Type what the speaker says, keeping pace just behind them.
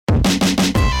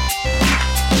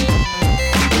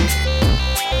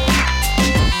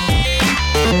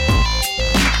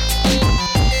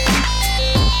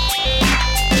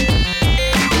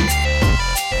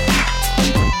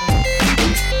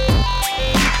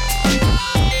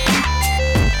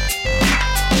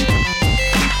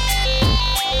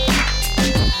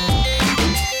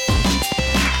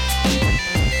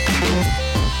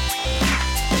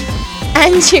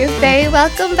And you're very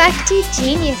welcome back to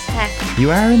Genius Hack.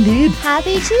 You are indeed.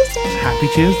 Happy Tuesday. Happy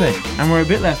Tuesday. And we're a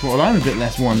bit less, well, I'm a bit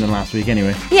less warm than last week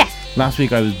anyway. Yeah. Last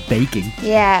week I was baking.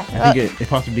 Yeah. I think it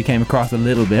possibly came across a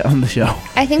little bit on the show.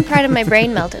 I think part of my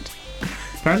brain melted.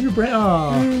 Part of your brain?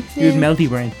 Oh, you have melty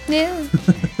brain. Yeah.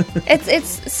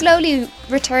 It's slowly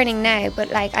returning now, but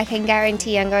like I can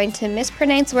guarantee I'm going to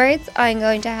mispronounce words, I'm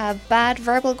going to have bad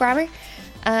verbal grammar,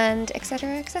 and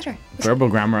etc. etc. Verbal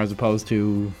grammar as opposed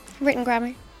to Written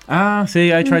grammar. Ah,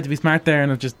 see, I tried to be smart there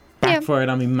and it just backfired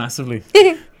on me massively.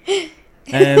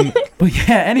 But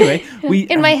yeah, anyway, we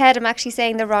in my head I'm actually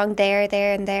saying the wrong there,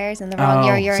 and theirs, and the wrong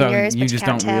your, so and yours, you but just you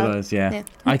can't don't tell. realise, yeah.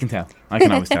 I can tell. I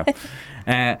can always tell.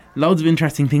 Loads of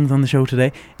interesting things on the show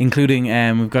today, including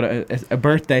we've got a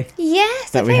birthday.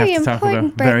 Yes, that a we very have to talk about.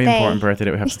 important birthday. Very important birthday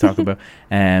that we have to talk about.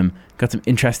 Got some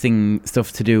interesting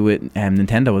stuff to do with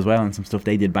Nintendo as well, and some stuff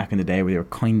they did back in the day where they were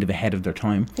kind of ahead of their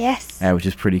time. Yes. Which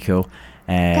is pretty cool.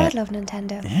 God love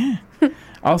Nintendo. Yeah.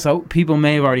 Also, people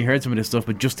may have already heard some of this stuff,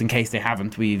 but just in case they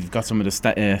haven't, we've got some of the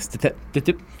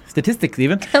statistics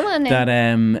even Come on now.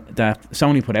 that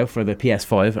Sony put out for the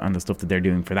PS5 and the stuff that they're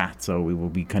doing for that. So we will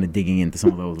be kind of digging into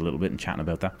some of those a little bit and chatting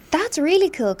about that. That's really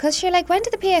cool, because you're like, when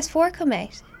did the PS4 come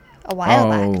out? A while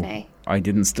back now. I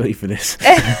didn't study for this.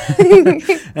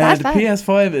 The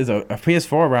PS5 is a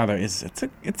PS4 rather it's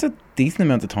a decent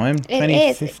amount of time.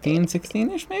 It 2015,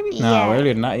 16ish maybe. No, Yeah.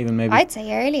 earlier than that even maybe. I'd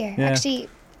say earlier. Yeah. Actually,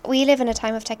 we live in a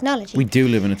time of technology. We do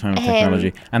live in a time of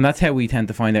technology, and that's how we tend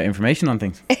to find out information on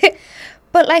things.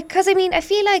 But like, because I mean, I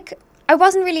feel like I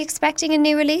wasn't really expecting a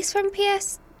new release from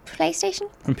PlayStation.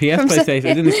 From PlayStation,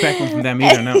 I didn't expect one from them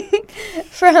either. No.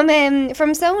 From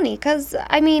Sony, because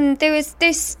I mean, there's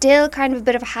still kind of a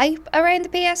bit of a hype around the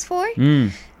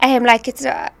PS4. Like it's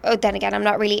then again, I'm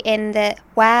not really in the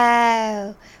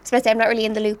I'm not really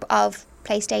in the loop of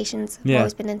PlayStations. I've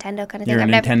always been Nintendo kind of thing. You're a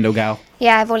Nintendo gal.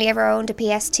 Yeah, I've only ever owned a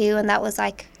PS2, and that was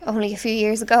like only a few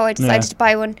years ago I decided to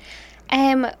buy one.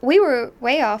 We were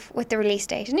way off with the release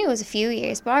date. I knew it was a few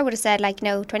years, but I would have said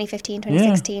 2015,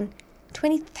 2016,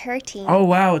 2013. Oh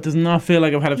wow, it does not feel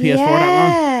like I've had a PS4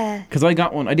 that long. Because I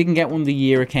got one. I didn't get one the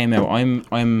year it came out. I'm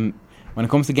when it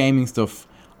comes to gaming stuff,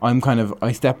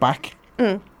 I step back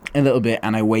a little bit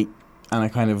and I wait. And I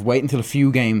kind of wait until a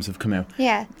few games have come out.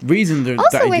 Yeah. Reason there,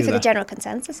 also wait for the general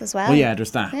consensus as well. Well, yeah,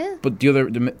 there's that. Yeah. But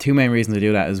the two main reasons I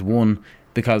do that is one,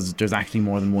 because there's actually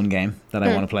more than one game that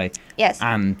I want to play. Yes.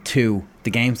 And two, the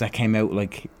games that came out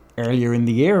like earlier in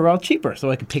the year are all cheaper,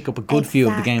 so I can pick up a good few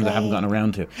of the games I haven't gotten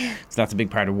around to. So that's a big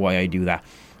part of why I do that.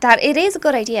 That it is a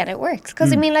good idea and it works.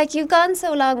 Because I mean, like, you've gone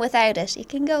so long without it, you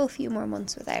can go a few more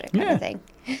months without it kind of thing.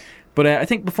 But I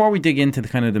think before we dig into the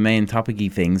kind of the main topic-y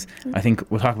things, I think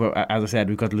we'll talk about, as I said,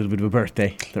 we've got a little bit of a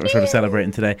birthday that we're sort of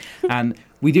celebrating today. And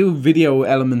we do video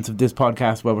elements of this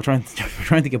podcast. Well, we're trying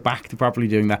to get back to properly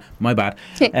doing that. My bad.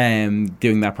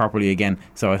 Doing that properly again.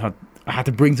 So I thought I had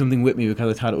to bring something with me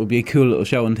because I thought it would be a cool little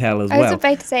show and tell as well. I was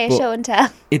about to say a show and tell.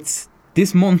 It's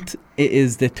this month. It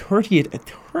is the 30th,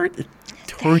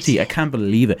 I can't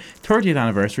believe it, 30th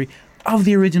anniversary of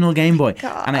the original Game Boy.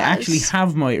 Gosh. And I actually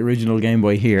have my original Game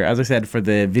Boy here. As I said, for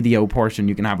the video portion,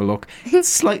 you can have a look. It's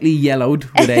slightly yellowed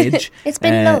with age. It's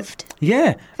been loved.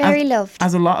 Yeah. Very loved.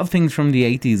 As a lot of things from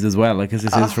the 80s as well, because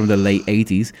this is from the late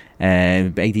 80s,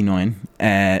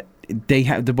 89. They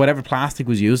have whatever plastic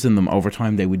was used in them over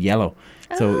time, they would yellow.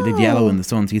 So they'd yellow in the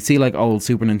sun. So you'd see like old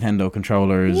Super Nintendo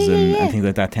controllers and things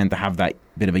like that tend to have that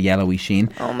bit of a yellowy sheen.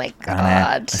 Oh my God.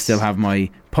 And, I still have my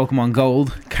Pokemon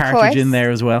Gold cartridge in there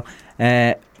as well.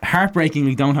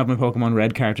 Heartbreakingly don't have my Pokemon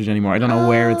Red cartridge anymore. I don't know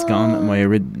where it's gone, my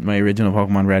original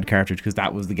Pokemon Red cartridge, because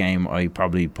that was the game I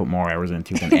probably put more hours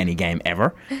into than any game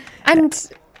ever.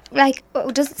 And like,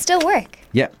 does it still work?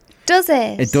 Yeah. Does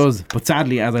it? It does. But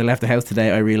sadly, as I left the house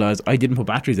today, I realised I didn't put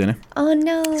batteries in it. Oh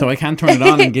no. So I can't turn it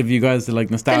on and give you guys the like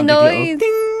nostalgic little ding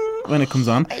when it comes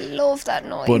on. I love that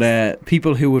noise. But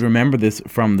people who would remember this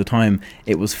from the time,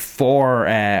 it was 4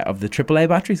 of the AAA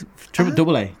batteries,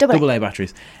 AA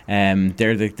batteries.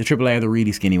 They're the AAA are the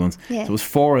really skinny ones. Yeah. So it was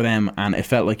 4 of them, and it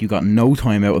felt like you got no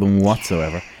time out of them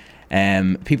whatsoever.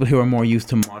 People who are more used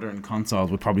to modern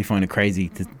consoles would probably find it crazy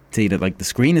to see that like the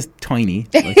screen is tiny.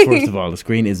 Like, first of all, the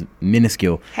screen is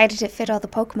minuscule. How did it fit all the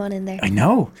Pokemon in there? I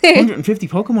know, 150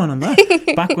 Pokemon on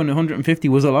that. Back when 150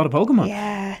 was a lot of Pokemon.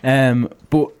 Yeah.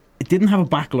 But it didn't have a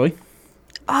backlight.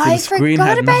 I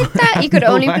forgot about that. You could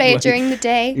only play it during the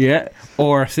day. Yeah,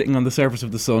 or sitting on the surface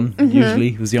of the sun.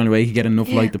 Usually was the only way you could get enough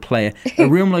light to play it. A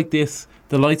room like this,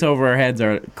 the lights over our heads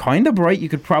are kind of bright. You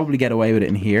could probably get away with it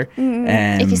in here.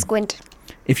 If you squint.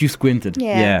 If you squinted,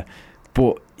 yeah.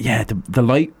 But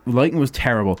the lighting was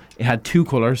terrible. It had two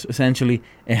colours, essentially.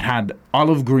 It had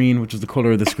olive green, which was the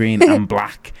colour of the screen, and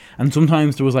black. And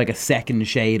sometimes there was like a second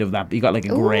shade of that. You got like a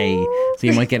grey. So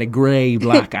you might get a grey,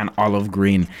 black, and olive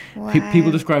green. Wow.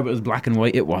 People describe it as black and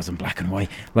white. It wasn't black and white.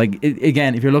 Like,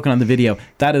 again, if you're looking on the video,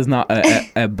 that is not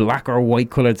a black or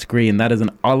white coloured screen. That is an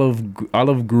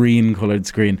olive green coloured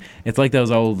screen. It's like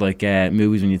those old like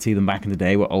movies when you'd see them back in the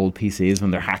day with old PCs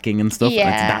when they're hacking and stuff.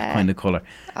 Yeah. It's that kind of colour.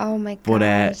 Oh my god.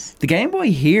 But the Game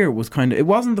Boy here was it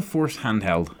wasn't the first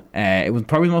handheld. It was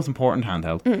probably the most important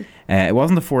handheld. It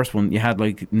wasn't the first one. You had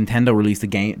like Nintendo released the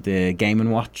Game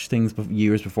and Watch things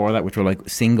years before that, which were like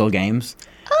single games.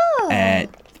 Oh.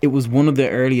 It was one of the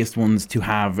earliest ones to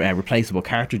have replaceable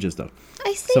cartridges, though.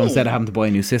 I see. So instead of having to buy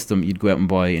a new system, you'd go out and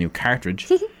buy a new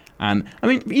cartridge. And I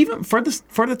mean, even for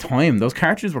the time, those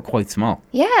cartridges were quite small.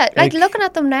 Yeah, like looking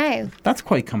at them now. That's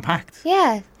quite compact.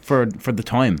 Yeah. For the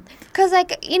time. Because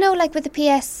like like with the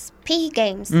PSP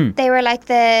games, they were like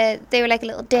a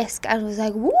little disc, and it was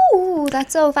like, woo,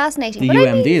 that's so fascinating. The but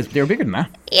UMDs, they were bigger than that.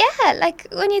 Yeah, like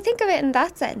when you think of it in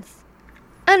that sense.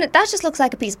 And that just looks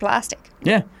like a piece of plastic.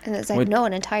 Yeah. And it's like, no,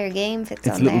 an entire game fits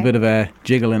on there. It's a little bit of a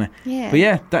jiggle in it. Yeah. But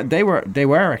yeah, they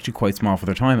were actually quite small for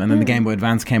their time. And then the Game Boy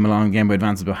Advance came along. Game Boy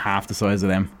Advance was about half the size of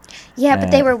them. Yeah,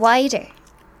 but they were wider.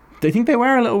 I think they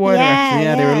were a little wider, actually.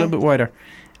 Yeah, they were a little bit wider.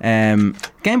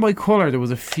 Game Boy Color, there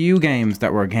was a few games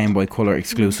that were Game Boy Color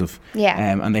exclusive. Yeah.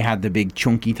 And they had the big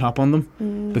chunky top on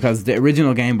them. Because the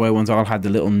original Game Boy ones all had the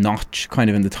little notch kind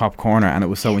of in the top corner. And it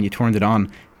was so when you turned it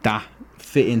on, that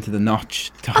fit into the notch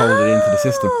to hold it into the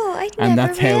system. And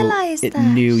that's how it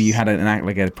knew you had an act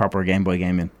like a proper Game Boy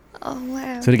game in. Oh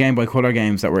wow. So the Game Boy Color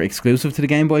games that were exclusive to the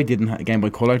Game Boy Game Boy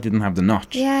Color didn't have the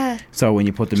notch. Yeah. So when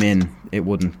you put them in, it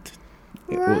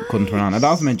couldn't turn on. It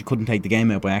also meant you couldn't take the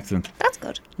game out by accident. That's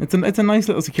good. It's a nice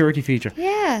little security feature.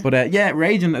 Yeah. But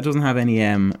Raging, it doesn't have any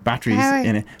batteries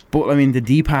in it. But I mean, the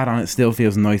D-pad on it still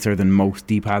feels nicer than most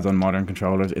D-pads on modern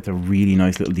controllers. It's a really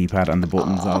nice little D-pad, and the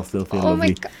buttons all still feel lovely.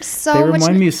 My God, they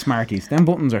remind me of Smarties. Them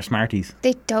buttons are Smarties.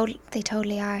 They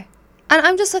totally are. And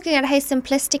I'm just looking at how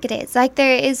simplistic it is. Like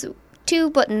there is two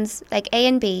buttons, like A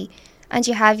and B, and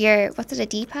you have your a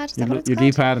D-pad? Is that what it's your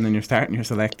called? D-pad, and then your start and your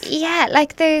select. Yeah,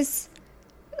 like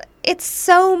it's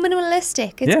so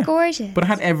minimalistic. It's gorgeous. But it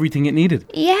had everything it needed.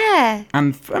 Yeah.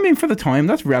 And I mean, for the time,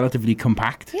 that's relatively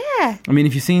compact. Yeah. I mean,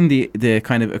 if you've seen the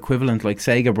kind of equivalent, like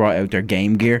Sega brought out their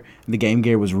Game Gear. The Game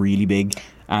Gear was really big.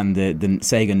 And the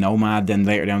Sega Nomad then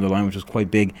later down the line, which was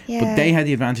quite big. Yeah. But they had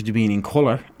the advantage of being in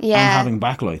colour and having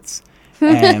backlights.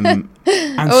 And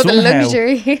somehow, the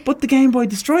luxury. But the Game Boy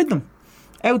destroyed them.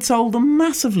 Outsold them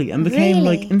massively and became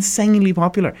like insanely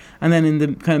popular. And then in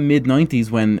the kind of mid-90s,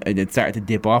 when it started to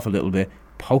dip off a little bit,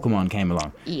 Pokemon came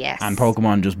along. Yes. And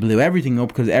Pokemon just blew everything up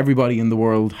because everybody in the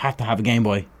world had to have a Game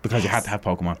Boy because you had to have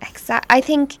Pokemon. Exactly. I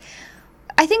think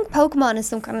Pokemon is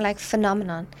some kind of like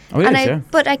phenomenon. Oh, it is, yeah.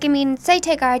 But like, I mean, say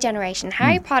take our generation,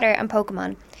 Harry Potter and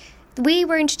Pokemon. We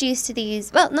were introduced to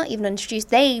these, well, not even introduced,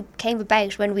 they came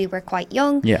about when we were quite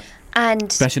young. Yeah. And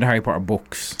especially the Harry Potter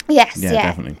books. Yes, yeah.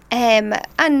 Definitely.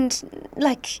 And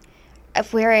like,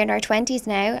 if we're in our 20s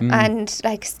now and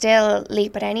like still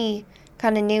leap at any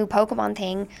kind of new Pokemon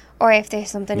thing, or if there's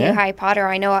something new Harry Potter,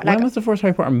 I know. Like, when was the first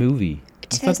Harry Potter movie?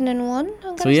 2001,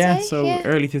 I'm going to say.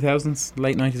 Early 2000s,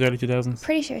 late 90s, early 2000s.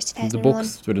 Pretty sure it's 2001. The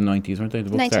books were the 90s, weren't they? The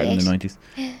books started in the 90s.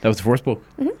 That was the first book?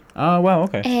 Mm-hmm. Oh, wow,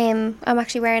 okay. I'm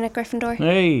actually wearing a Gryffindor.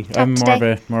 Hey, I'm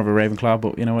more of a Ravenclaw,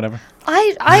 but you know, whatever.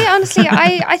 I honestly,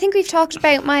 I think we've talked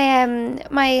about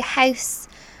my house.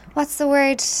 What's the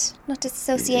word? Not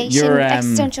dissociation,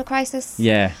 existential crisis.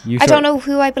 Yeah. I don't know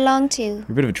who I belong to. You're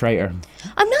a bit of a traitor.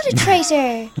 I'm not a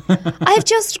traitor. I've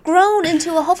just grown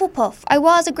into a Hufflepuff. I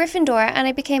was a Gryffindor and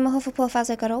I became a Hufflepuff as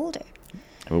I got older.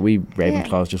 Well, we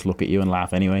Ravenclaws just look at you and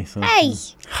laugh anyway. So. Hey!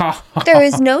 There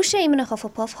is no shame in a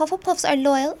Hufflepuff. Hufflepuffs are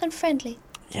loyal and friendly.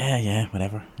 Yeah,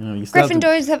 whatever. You know,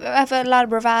 Gryffindors have a lot of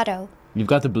bravado. You've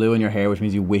got the blue in your hair, which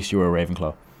means you wish you were a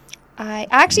Ravenclaw. I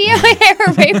actually have my hair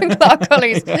Ravenclaw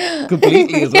colours.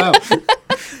 Completely as well.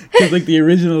 Because like the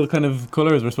original kind of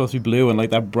colours were supposed to be blue and like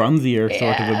that bronzier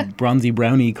sort of a bronzy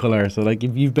browny colour. So like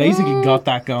you've basically got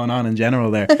that going on in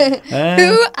general there.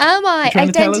 Who am I? Trying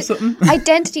to tell us something?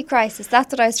 Identity crisis.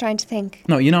 That's what I was trying to think.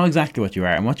 No, you know exactly what you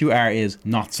are. And what you are is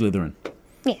not Slytherin.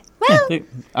 Yeah. Well.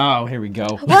 Oh, here we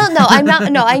go. Well, no, I'm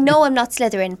not. No, I know I'm not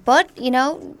Slytherin. But, you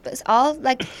know, it's all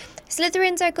like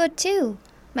Slytherins are good too.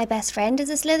 My best friend is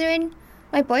a Slytherin.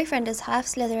 My boyfriend is half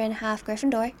Slytherin, half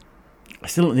Gryffindor. I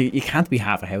still don't think you can't be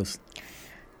half a house.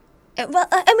 Well,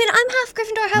 I mean, I'm half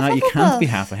Gryffindor, half Hufflepuff. No, you can't be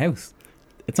half a house.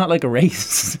 It's not like a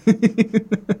race.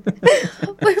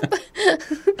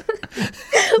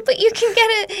 But you can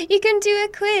you can do a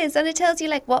quiz and it tells you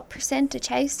like what percentage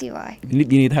house you are. You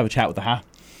need to have a chat with the hat.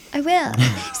 I will.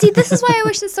 See, this is why I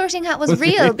wish the sorting hat was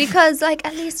real, because like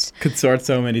at least could sort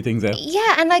so many things out.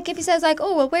 Yeah, and like if he says like,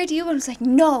 oh well, where do you want? It's like,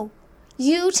 no,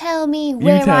 you tell me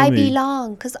where I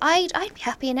belong, because I'd be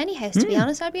happy in any house. To be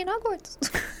honest, I'd be in Hogwarts.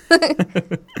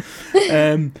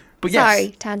 But yes,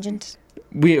 sorry, tangent.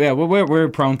 We're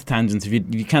prone to tangents. If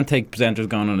you can't take presenters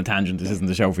going on a tangent, this isn't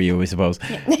the show for you, I suppose.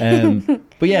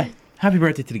 But yeah, happy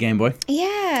birthday to the Game Boy.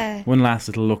 Yeah. One last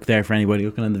little look there for anybody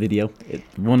looking on the video.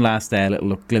 One last little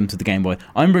look, glimpse of the Game Boy.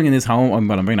 I'm bringing this home. I'm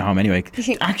bringing it home anyway.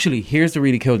 Actually, here's the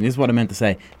really cool thing. This is what I meant to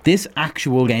say. This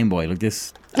actual Game Boy, like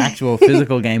this actual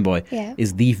physical Game Boy,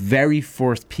 is the very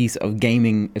first piece of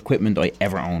gaming equipment I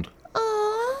ever owned.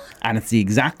 And it's the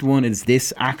exact one. It's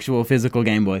this actual physical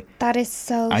Game Boy. That is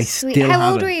so sweet. Still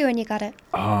How old were you when you got it?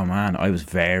 Oh man, I was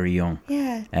very young.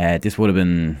 Yeah. This would have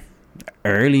been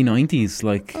early 90s,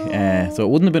 like, so it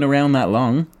wouldn't have been around that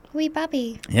long. Wee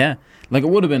babby. Yeah, like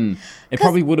it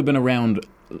probably would have been around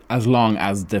as long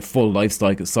as the full life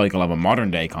cycle of a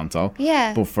modern day console.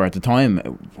 Yeah. But for at the time,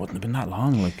 it wouldn't have been that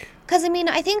long, like. Because, I mean,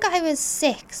 I think I was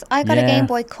 6. I got a Game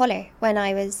Boy Color when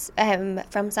I was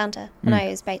from Santa, when I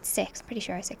was about 6. Pretty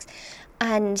sure I was 6.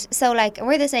 And so, like,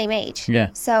 we're the same age.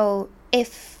 Yeah. So,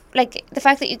 if, like, the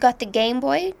fact that you got the Game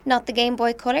Boy, not the Game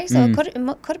Boy Color, so it could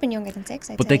have been younger than 6,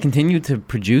 I'd say. But they continued to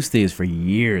produce these for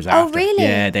years after. Oh, really?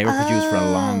 Yeah, they were produced for a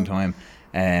long time.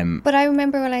 But I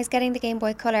remember when I was getting the Game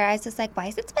Boy Color, I was just like, why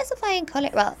is it specifying colour?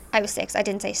 Well, I was 6, I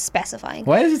didn't say specifying.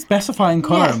 Why is it specifying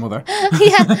colour, Mother?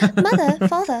 Yeah, Mother,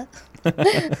 Father.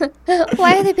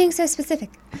 Why are they being so specific?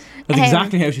 That's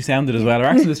exactly how she sounded as well. Her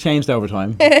accent has changed over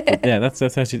time. But yeah, that's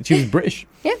how she was British.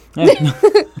 Yeah. But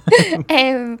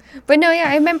no, yeah,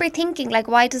 I remember thinking, like,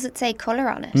 why does it say colour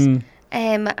on it?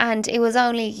 And it was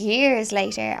only years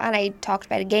later, and I talked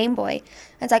about a Game Boy.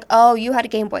 And it's like, oh, you had a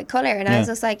Game Boy Color, and I was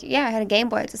just like, yeah, I had a Game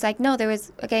Boy. It's just like, no, there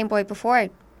was a Game Boy before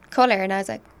Color, and I was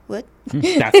like, what?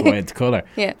 That's why it's Color.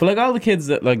 Yeah. But like all the kids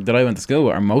that I went to school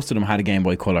with, or most of them had a Game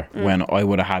Boy Color when I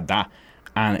would have had that,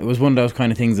 and it was one of those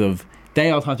kind of things of they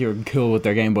all thought you were cool with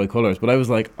their Game Boy Colors, but I was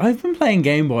like, I've been playing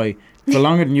Game Boy for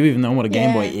longer than you even know what a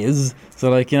Game Boy is. So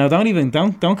like, you know,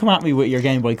 don't come at me with your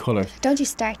Game Boy Color. Don't you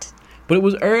start. But it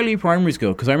was early primary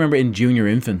school, because I remember in junior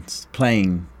infants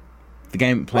playing the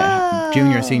game,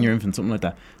 junior, senior infant, something like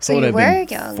that. So you were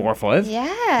young. 4 or 5.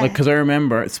 Yeah. Like, because I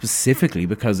remember specifically,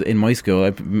 because in my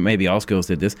school, maybe all schools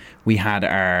did this, we had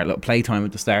our little playtime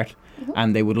at the start,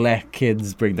 and they would let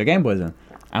kids bring their Game Boys in,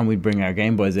 and we'd bring our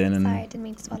Game Boys in and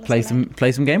play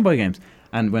some Game Boy games.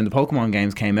 And when the Pokemon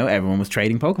games came out, everyone was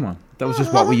trading Pokemon. That was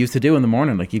just what we used to do in the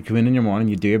morning. Like, you'd come in your morning,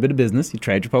 you'd do your bit of business, you'd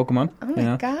trade your Pokemon. Oh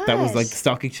my gosh. That was like the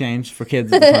stock exchange for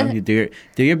kids at the time. You'd do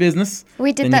your business,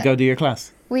 then you go do your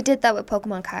class. We did that with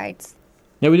Pokemon cards.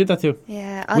 Yeah, we did that too.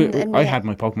 Yeah. I had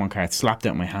my Pokemon cards slapped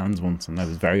out my hands once, and I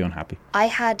was very unhappy. I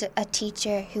had a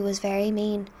teacher who was very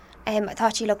mean. I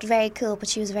thought she looked very cool, but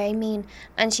she was very mean,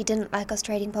 and she didn't like us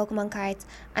trading Pokemon cards,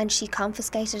 and she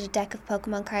confiscated a deck of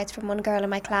Pokemon cards from one girl in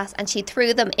my class, and she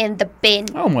threw them in the bin.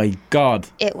 Oh my god.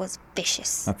 It was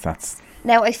vicious. That's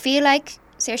Now, I feel like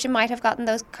Saoirse might have gotten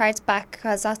those cards back,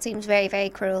 because that seems very, very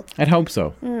cruel. I'd hope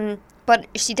so. But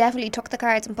she definitely took the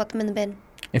cards and put them in the bin.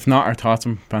 If not, our thoughts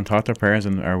and their prayers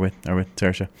are with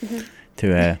Saoirse to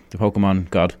the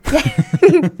Pokemon god.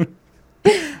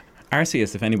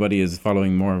 Arceus, if anybody is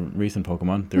following more recent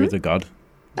Pokemon, there is a god.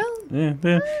 Oh. Yeah.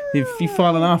 You've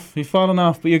fallen off.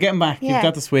 but you're getting back. Yeah. You've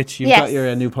got the Switch. You've got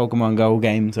your new Pokemon Go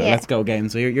game, so Let's Go game.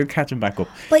 So you're catching back up.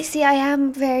 But see, I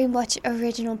am very much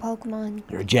original Pokemon.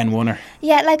 You're a Gen 1er.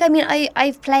 Yeah, like, I mean,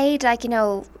 I've played, like, you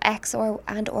know, X or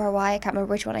Y. I can't remember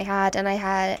which one I had, and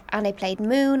I played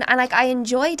Moon, and like I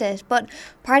enjoyed it. But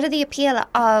part of the appeal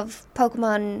of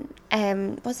Pokemon,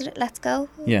 was it Let's Go?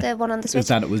 Yeah, the one on the Switch. Was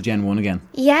that it was Gen 1 again?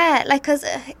 Yeah, like, because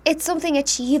it's something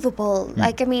achievable.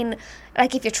 Like, I mean,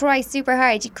 like, if you try super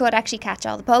hard, you could actually catch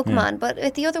all the Pokemon. But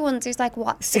with the other ones, there's like,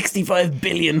 what? 65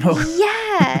 billion Pokemon.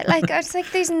 Yeah, like, it's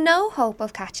like there's no hope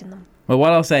of catching them. Well,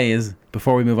 what I'll say is,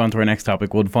 before we move on to our next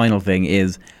topic, one final thing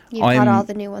is, You've got all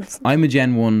the new ones. I'm a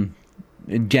Gen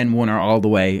 1er all the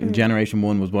way. Generation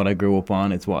 1 was what I grew up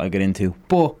on. It's what I got into.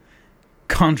 But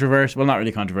controversial, well, not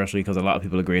really controversial, because a lot of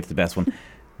people agree it's the best one.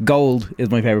 Gold is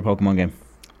my favourite Pokemon game.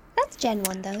 That's Gen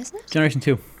 1 though, isn't it? Generation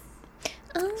 2.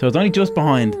 So it's only just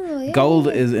behind. Yeah. Gold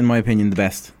is, in my opinion, the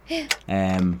best.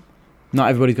 Not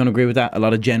everybody's going to agree with that. A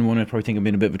lot of Gen 1 would probably think I'm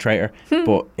being a bit of a traitor,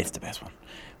 but it's the best one.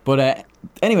 But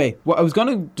anyway, what I was going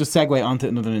to just segue onto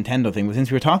another Nintendo thing, but since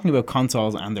we were talking about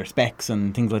consoles and their specs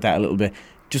and things like that a little bit,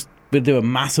 just we'll do a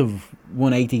massive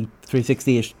 180,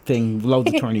 360-ish thing,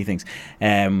 loads of turny things.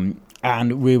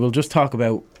 And we will just talk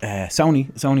about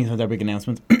Sony. Sony's had their big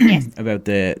announcement about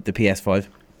the PS5.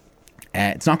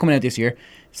 It's not coming out this year.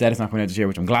 Said it's not coming out this year,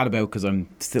 which I'm glad about because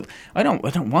I don't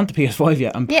want the PS5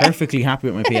 yet. I'm perfectly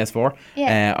happy with my PS4.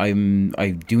 I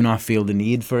do not feel the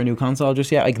need for a new console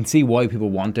just yet. I can see why people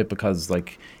want it because,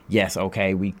 like, yes,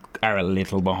 okay, we are a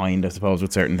little behind, I suppose,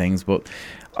 with certain things, but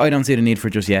I don't see the need for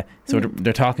it just yet. So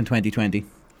they're talking 2020.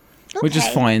 Which is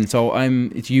fine. So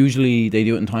it's usually they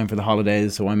do it in time for the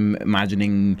holidays. So I'm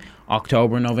imagining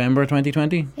October, November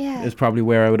 2020 is probably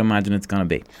where I would imagine it's going to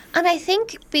be. And I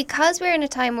think because we're in a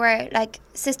time where like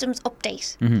systems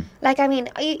update, like I mean,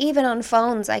 even on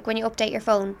phones, like when you update your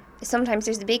phone, sometimes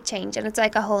there's a big change and it's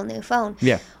like a whole new phone.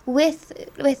 Yeah. With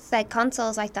like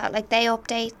consoles like that, like they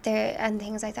update and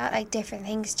things like that, like different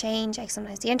things change. Like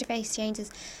sometimes the interface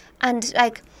changes, and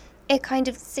like. It kind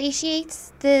of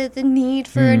satiates the need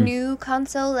for a new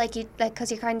console,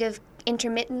 because you're kind of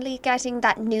intermittently getting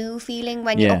that new feeling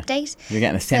when you update. You're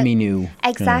getting a semi-new.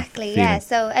 Exactly, kind of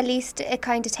So at least it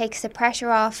kind of takes the pressure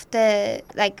off the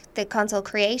console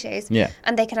creators. Yeah.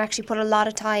 And they can actually put a lot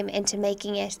of time into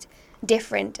making it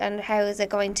different. And how is it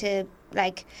going to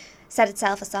set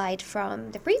itself aside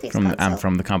from the previous console. And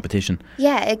from the competition.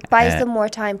 Yeah, it buys them more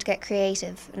time to get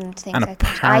creative and things like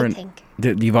that, I think.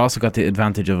 You've also got the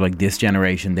advantage of, like, this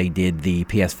generation, they did the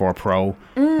PS4 Pro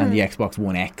and the Xbox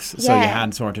One X. So you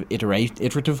had sort of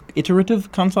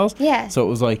iterative consoles. Yeah. So it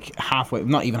was like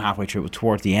not even halfway through, it was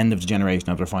towards the end of the generation,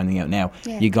 as we're finding out now.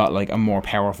 Yeah. You got like a more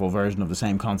powerful version of the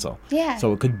same console. Yeah.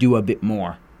 So it could do a bit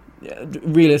more.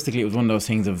 Realistically, it was one of those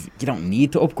things of you don't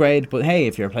need to upgrade, but hey,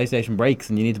 if your PlayStation breaks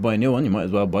and you need to buy a new one, you might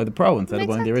as well buy the Pro instead of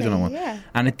buying the original one. Yeah.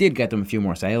 And it did get them a few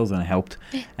more sales and it helped.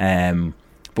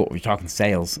 But we're talking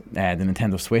sales. The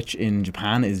Nintendo Switch in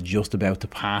Japan is just about to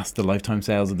pass the lifetime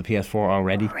sales of the PS4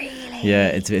 already. Really? Yeah,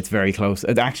 it's very close.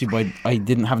 It actually,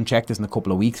 haven't checked this in a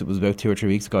couple of weeks. It was about 2 or 3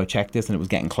 weeks ago. I checked this and it was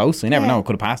getting close. So you never know. It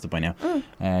could have passed it by now.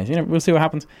 We'll see what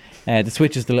happens. The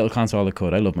Switch is the little console that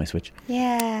could. I love my Switch.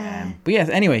 Yeah. But yes,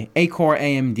 anyway, 8-core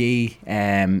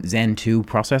AMD Zen 2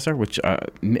 processor, which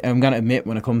I'm going to admit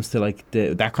when it comes to like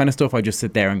that kind of stuff, I just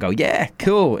sit there and go, yeah,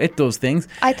 cool, it does things.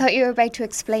 I thought you were about to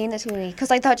explain it to me because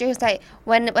I thought you were like,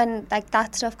 when like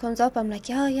that stuff comes up, I'm like,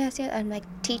 yeah, yes, yeah, and like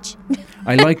teach.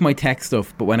 I like my tech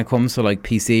stuff, but when it comes to like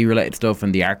PC related stuff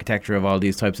and the architecture of all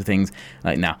these types of things,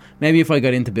 like, nah, maybe if I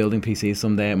got into building PCs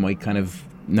someday, I might kind of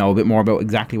know a bit more about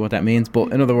exactly what that means.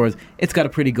 But in other words, it's got a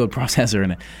pretty good processor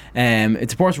in it. It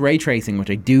supports ray tracing, which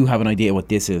I do have an idea what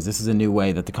this is. This is a new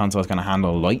way that the console is going to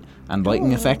handle light and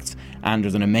lighting effects. And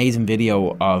there's an amazing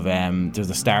video of there's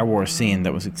a Star Wars scene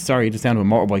that was, sorry, just down to a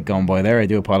motorbike going by there. I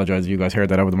do apologise if you guys heard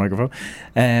that over the microphone.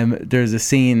 There's a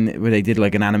scene where they did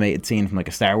like an animated scene from like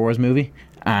a Star Wars movie,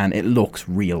 and it looks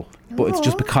real. But it's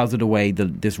just because of the way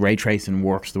this ray tracing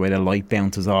works, the way the light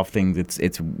bounces off things.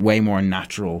 It's way more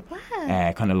natural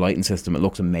kind of lighting system. It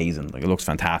looks amazing. Like, it looks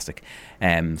fantastic.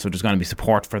 So there's going to be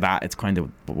support for that. It's kind of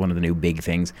one of the new big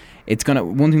things.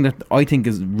 One thing that I think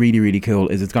is really, really cool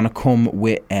is it's going to come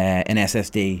with an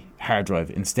SSD hard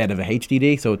drive instead of a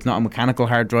HDD. So it's not a mechanical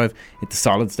hard drive. It's a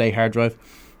solid state hard drive.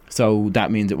 So that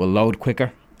means it will load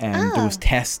quicker. There was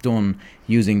tests done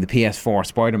using the PS4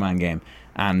 Spider-Man game.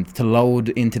 And to load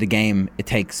into the game, it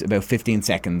takes about 15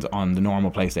 seconds on the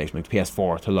normal PlayStation, like the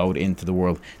PS4, to load into the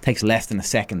world. It takes less than a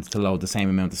second to load the same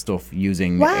amount of stuff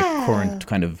using a current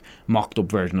kind of mocked up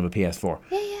version of a PS4.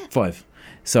 5.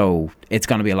 So it's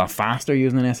going to be a lot faster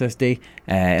using an SSD.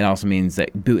 It also means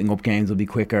that booting up games will be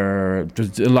quicker.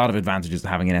 There's a lot of advantages to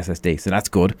having an SSD, so that's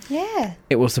good. Yeah.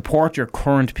 It will support your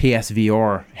current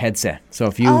PSVR headset. So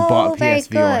if you bought a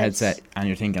PSVR headset and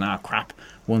you're thinking, crap,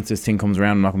 once this thing comes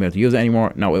around, I'm not going to be able to use it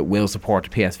anymore. No, it will support the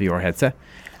PSVR headset.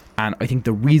 And I think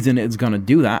the reason it's going to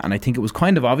do that, and I think it was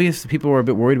kind of obvious, people were a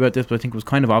bit worried about this, but I think it was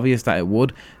kind of obvious that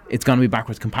it's going to be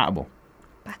backwards compatible.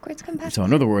 Backwards compatible? So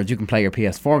in other words, you can play your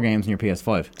PS4 games on your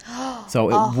PS5. So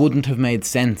it wouldn't have made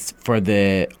sense for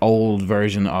the old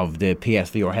version of the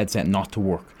PSVR headset not to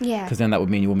work. Yeah. Because then that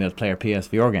would mean you wouldn't be able to play your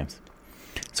PSVR games.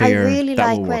 So I really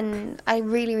like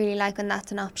when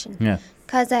that's an option. Yeah.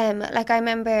 Because I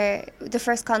remember the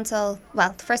first console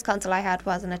I had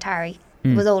was an Atari.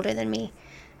 It was older than me.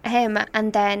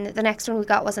 And then the next one we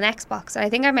got was an Xbox. And I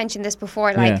think I mentioned this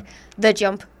before, the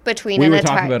jump between an Atari. We were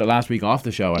talking about it last week off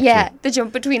the show, actually. Yeah, the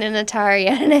jump between an Atari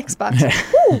and an Xbox.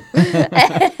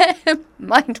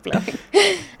 Mind blowing.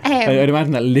 I'd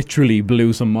imagine that literally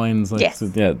blew some minds. Like, yes.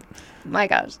 Yeah. My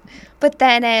God. But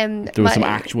then... there was some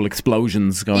actual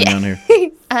explosions going on here.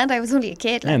 And I was only a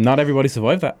kid. Yeah, not everybody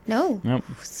survived that. No.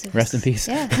 Rest in peace.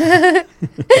 Yeah.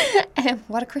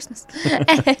 What a Christmas.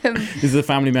 This is a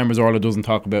family member's Orla doesn't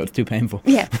talk about. It's too painful.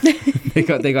 Yeah. they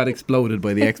got exploded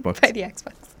by the Xbox. By the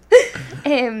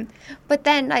Xbox. But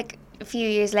then, like, a few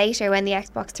years later, when the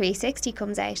Xbox 360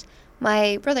 comes out,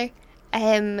 my brother,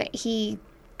 he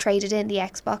traded in the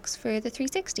Xbox for the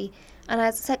 360. And I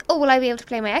was like, oh, will I be able to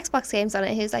play my Xbox games on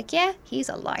it? He was like, yeah, he's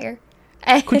a liar.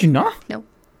 Could you not? No.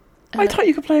 I thought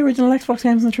you could play original Xbox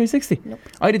games on the 360. Nope.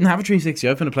 I didn't have a 360.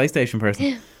 I've been a PlayStation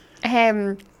person.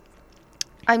 I'm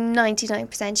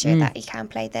 99% sure that you can't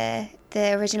play the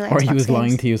original Xbox Or he was games.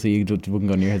 lying to you so you wouldn't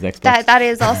go near his Xbox. That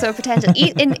is also potential.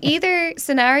 In either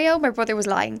scenario, my brother was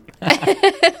lying.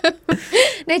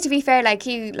 Now, to be fair, like,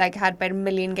 he had about 1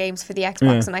 million games for the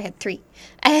Xbox and I had 3.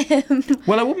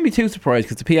 Well, I wouldn't be too surprised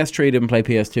because the PS3 didn't play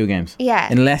PS2 games. Yeah.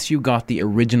 Unless you got the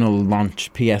original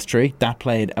launch PS3, that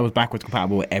was backwards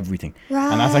compatible with everything.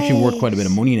 Right. And that's actually worth quite a bit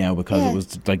of money now because it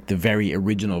was like the very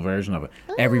original version of it.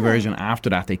 Every version after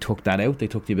that, they took that out. They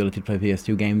took the ability to play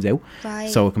PS2 games out. Right.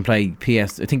 So it can play I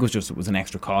think it was an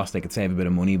extra cost. They could save a bit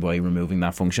of money by removing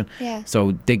that function. Yeah.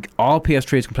 So all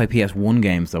PS3s can play PS1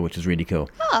 games though, which is really cool.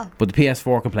 Oh. But the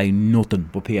PS4 can play nothing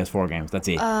but PS4 games. That's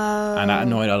it. And that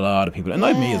annoyed a lot of people. It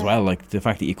annoyed me as well. Like the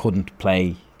fact that you couldn't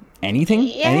play anything,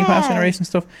 any past generation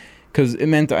stuff. Because it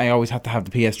meant that I always had to have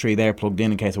the PS3 there plugged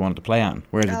in case I wanted to play on.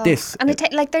 Whereas with this... And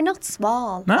they're not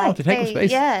small. No, like, they take up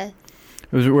space. Yeah.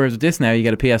 Whereas with this now, you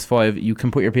get a PS5, you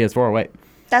can put your PS4 away.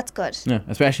 That's good. Yeah,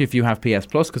 especially if you have PS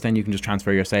Plus, because then you can just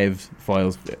transfer your save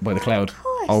files by the cloud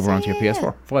over onto your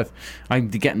PS4. 5. I'm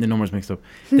getting the numbers mixed up.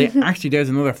 There's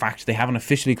another fact. They haven't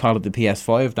officially called it the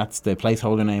PS5. That's the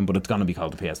placeholder name, but it's going to be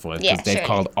called the PS5 because they've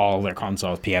called all their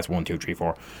consoles PS1, 2, 3,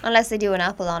 4. Unless they do an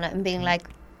Apple on it and being like,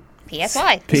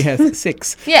 PS5.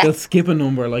 PS6. Yeah. They'll skip a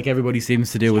number like everybody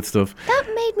seems to do with stuff. That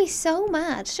made me so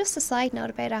mad. Just a side note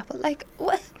about Apple. Like,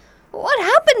 what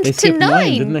happened They to skipped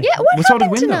 9, didn't they? Yeah, what Well, so did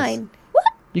happened to Windows. 9? What?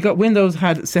 You got Windows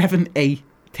had 7, 8,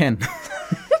 10.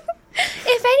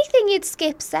 If anything, you'd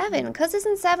skip 7, because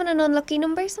isn't 7 an unlucky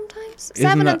number sometimes?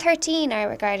 7 and 13 are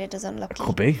regarded as unlucky.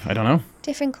 Could be. I don't know.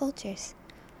 Different cultures.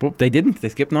 But they didn't. They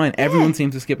skipped 9. Yeah. Everyone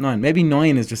seems to skip 9. Maybe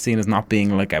 9 is just seen as not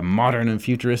being like a modern and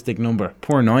futuristic number.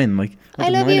 Poor 9. Like, I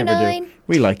love you, 9.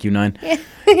 We like you, 9.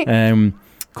 Yeah.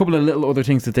 Couple of little other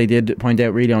things that they did point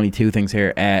out. Really, only 2 things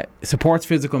here. Supports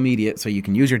physical media, so you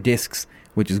can use your discs,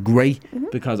 which is great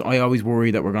because I always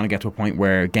worry that we're going to get to a point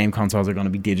where game consoles are going to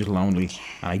be digital only,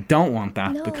 and I don't want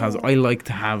that because I like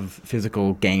to have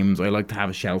physical games. I like to have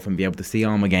a shelf and be able to see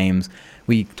all my games.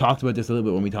 We talked about this a little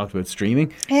bit when we talked about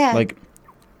streaming. Yeah. Like,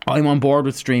 I'm on board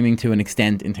with streaming to an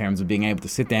extent in terms of being able to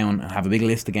sit down and have a big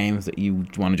list of games that you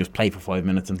want to just play for 5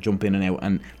 minutes and jump in and out,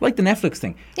 and like the Netflix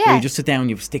thing, where you just sit down and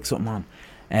you stick something on.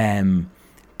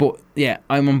 But yeah,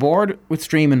 I'm on board with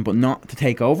streaming, but not to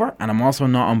take over, and I'm also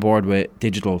not on board with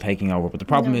digital taking over. But the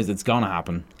problem is it's gonna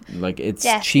happen. Like, it's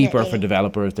cheaper for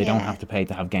developers. They don't have to pay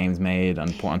to have games made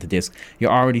and put onto disc.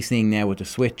 You're already seeing now with the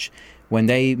Switch, when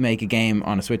they make a game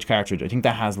on a Switch cartridge, I think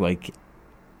that has like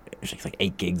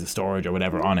 8 gigs of storage or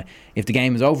whatever on it. If the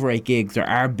game is over 8 gigs, there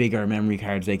are bigger memory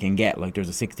cards they can get. Like, there's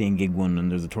a 16 gig one and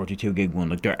there's a 32 gig one.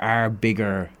 Like, there are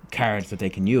bigger cards that they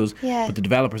can use, but the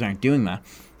developers aren't doing that.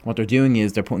 What they're doing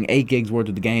is they're putting 8 gigs worth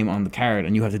of the game on the card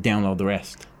and you have to download the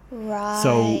rest. Right.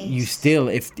 So you still,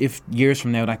 if years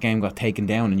from now that game got taken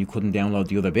down and you couldn't download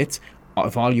the other bits,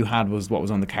 if all you had was what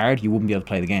was on the card, you wouldn't be able to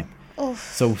play the game. Oof.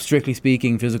 So strictly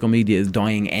speaking, physical media is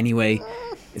dying anyway.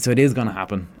 So it is going to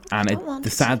happen. And the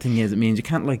sad thing is, it means you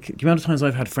can't, like, the amount of times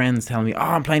I've had friends tell me, oh,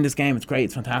 I'm playing this game, it's great,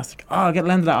 it's fantastic. Oh, I'll get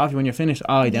lended that off you when you're finished.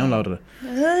 Oh, I downloaded it.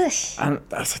 Ugh. And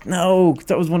I was like, no,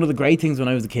 that was one of the great things when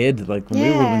I was a kid. Like, when we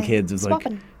were kids, it was like,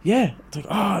 it's like,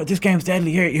 oh, this game's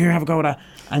deadly, here, have a go at that.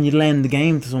 And you'd lend the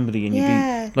game to somebody and you'd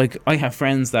be, like, I have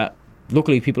friends that,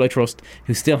 luckily, people I trust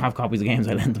who still have copies of games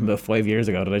I lent them about 5 years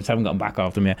ago that I just haven't gotten back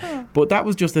off them yet. But that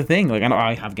was just a thing. Like,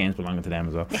 I have games belonging to them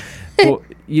as well. But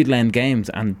you'd lend games,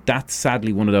 and that's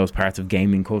sadly one of those parts of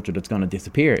gaming culture that's going to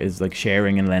disappear, is like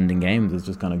sharing and lending games is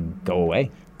just going to go away.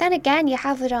 Then again, you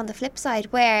have it on the flip side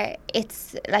where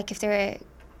it's like if they're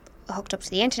hooked up to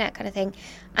the internet kind of thing,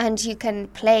 and you can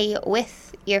play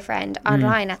with your friend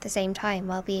online at the same time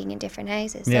while being in different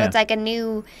houses. So it's like a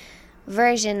new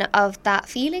version of that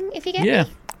feeling, if you get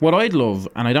me. What I'd love,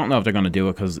 and I don't know if they're going to do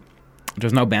it because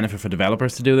there's no benefit for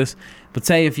developers to do this, but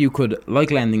say if you could,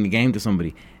 like lending a game to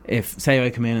somebody, if say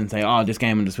I come in and say, oh, this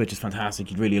game on the Switch is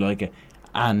fantastic, you'd really like it,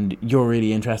 and you're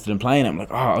really interested in playing it, I'm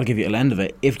like, oh, I'll give you a lend of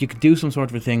it. If you could do some sort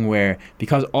of a thing where,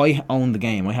 because I own the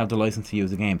game, I have the license to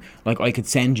use the game, like I could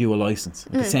send you a license,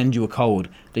 I could send you a code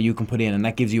that you can put in, and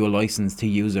that gives you a license to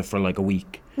use it for like a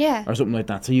week. or something like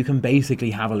that. So you can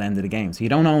basically have a lend of the game. So you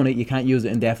don't own it, you can't use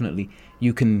it indefinitely.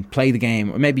 You can play the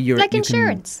game, or maybe you're like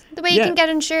insurance. The way you can get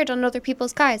insured on other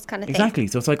people's cars, kind of thing. Exactly.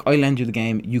 So it's like, I lend you the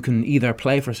game. You can either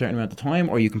play for a certain amount of time,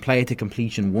 or you can play it to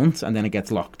completion once, and then it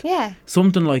gets locked. Yeah.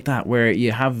 Something like that, where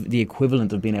you have the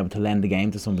equivalent of being able to lend the game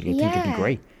to somebody. I think it'd be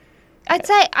great.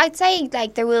 I'd say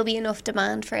like there will be enough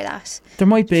demand for that. There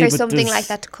might be for something like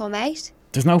that to come out.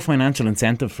 There's no financial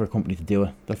incentive for a company to do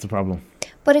it. That's the problem.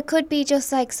 But it could be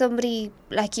just like somebody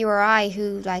like you or I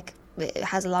who like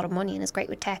has a lot of money and is great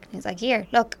with tech, and he's like, here,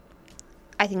 look,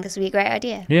 I think this would be a great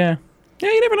idea. Yeah,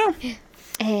 you never know.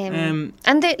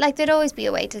 And there'd always be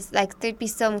a way to, like, there'd be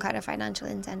some kind of financial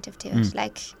incentive to it.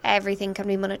 Like, everything can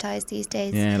be monetized these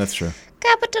days. Yeah, that's true.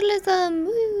 Capitalism.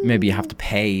 Woo. Maybe you have to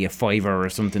pay a $5 or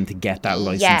something to get that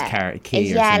license key or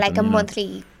something. Yeah, like a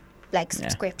monthly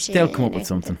subscription. They'll come up with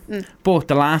something. But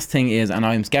the last thing is, and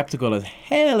I'm sceptical as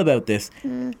hell about this,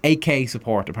 8K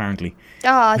support apparently.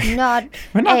 Oh, not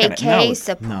 8K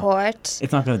support.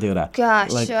 It's not going to do that.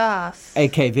 Gosh, off.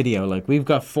 8K video, like we've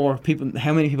got 4 people.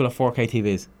 How many people have 4K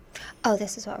TVs? Oh,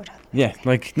 this is what we're talking about. Yeah,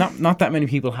 like not that many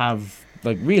people have.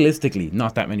 Like, realistically,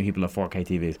 not that many people have 4K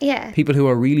TVs. Yeah. People who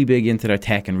are really big into their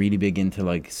tech and really big into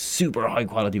like super high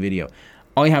quality video.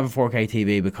 I have a 4K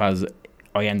TV because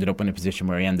I ended up in a position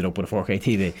where I ended up with a 4K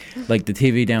TV. Like, the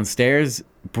TV downstairs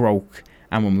broke,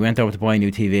 and when we went over to buy a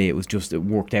new TV, it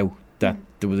worked out that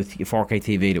there was a 4K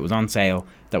TV that was on sale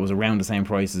that was around the same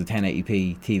price as a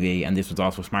 1080p TV, and this was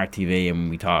also a smart TV, and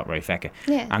we thought, right, feck it.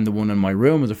 Yeah. And the one in my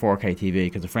room was a 4K TV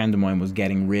because a friend of mine was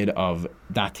getting rid of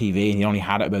that TV, and he only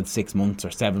had it about 6 months or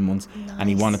 7 months, and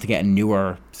he wanted to get a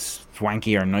newer,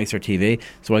 swankier, nicer TV,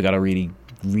 so I got a really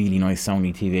nice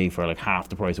Sony TV for like half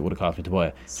the price it would have cost me to buy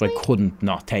it. So I couldn't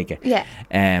not take it. Yeah.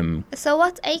 So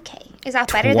what's 8K? Is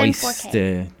that better than 4K? Twice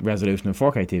the resolution of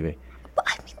 4K TV. But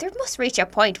I mean, there must reach a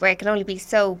point where it can only be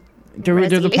so.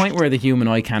 There's a point where the human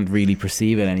eye can't really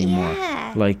perceive it anymore.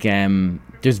 Yeah. Like,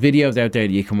 there's videos out there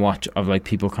that you can watch of like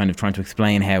people kind of trying to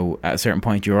explain how at a certain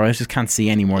point your eyes just can't see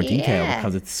any more detail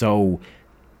because it's so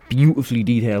beautifully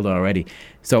detailed already.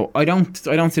 So I don't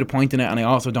see the point in it, and I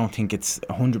also don't think it's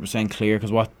 100% clear,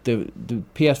 because what the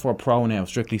PS4 Pro now,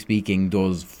 strictly speaking,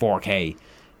 does 4K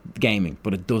gaming,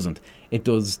 but it doesn't. It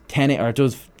does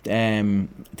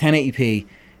 1080p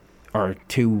or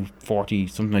 240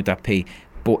 something like that p,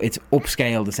 but it's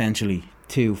upscaled essentially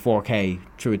to 4K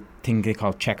through a thing they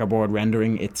call checkerboard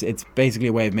rendering. It's basically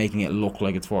a way of making it look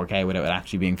like it's 4K without it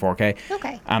actually being 4K.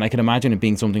 Okay. And I can imagine it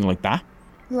being something like that.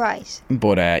 Right.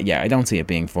 But I don't see it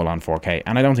being full on 4K,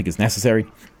 and I don't think it's necessary.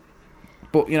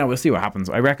 But we'll see what happens.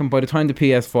 I reckon by the time the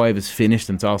PS5 is finished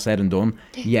and it's all said and done,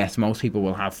 yes, most people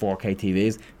will have 4K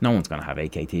TVs. No one's going to have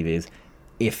 8K TVs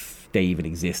if they even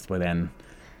exist by then.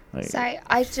 Sorry,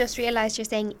 I just realised you're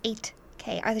saying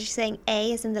 8K. I was just saying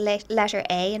A is in the letter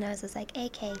A, and I was just like,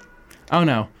 AK. Oh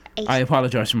no. 8. I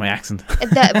apologise for my accent. But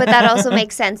that also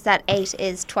makes sense that 8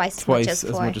 is twice as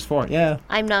much as 4. Yeah.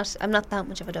 I'm not that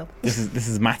much of a dope. This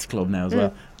is Maths Club now as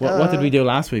well. What did we do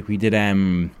last week? We did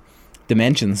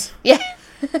dimensions. Yeah.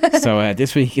 So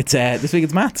this week it's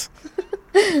maths.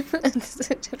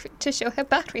 To show how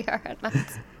bad we are at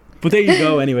maths. But there you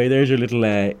go. Anyway, there's your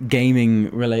little gaming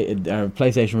related,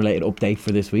 PlayStation related update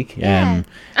for this week. Yeah.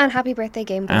 And happy birthday,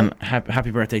 Gameboy. And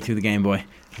happy birthday to the Gameboy.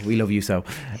 We love you so.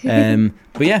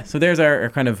 But yeah, so there's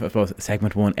our kind of, I suppose,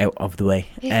 segment 1 out of the way.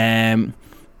 Yeah.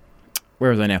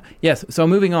 Where was I now? Yes. So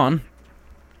moving on,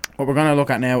 what we're going to look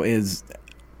at now is,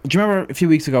 do you remember a few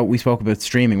weeks ago we spoke about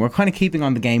streaming? We're kind of keeping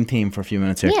on the game theme for a few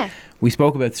minutes here. Yeah. We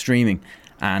spoke about streaming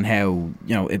and how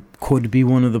it could be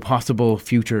one of the possible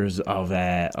futures of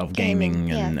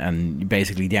gaming and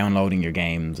basically downloading your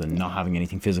games and not having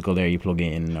anything physical there you plug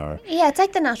in, or it's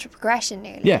like the natural progression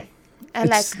nearly. Yeah.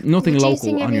 And it's nothing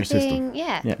local on your system.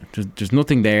 Yeah. There's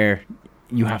nothing there.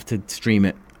 You have to stream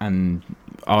it and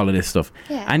all of this stuff.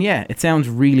 Yeah. And it sounds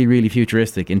really, really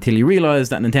futuristic until you realise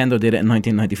that Nintendo did it in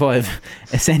 1995.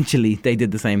 Essentially, they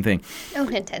did the same thing. Oh,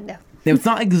 Nintendo. Now, it's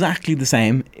not exactly the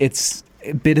same. It's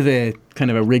a bit of a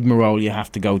kind of a rigmarole you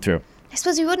have to go through. I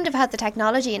suppose we wouldn't have had the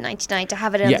technology in '99 to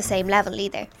have it on the same level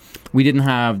either. We didn't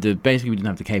have the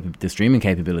streaming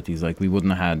capabilities. Like, we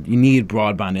wouldn't have had. You need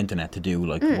broadband internet to do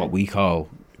what we call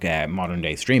modern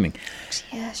day streaming.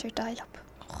 Yeah, sure, dial up.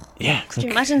 Yeah. Could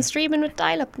you imagine streaming with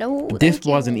dial up? No. This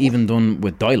wasn't even done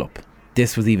with dial up.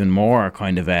 This was even more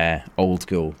kind of old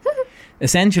school.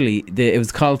 Essentially, it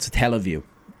was called Satellaview.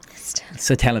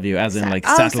 Satellaview, as in like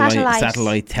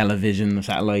satellite television,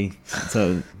 satellite.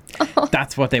 So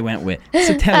That's what they went with.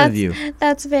 Satellaview.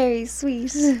 That's very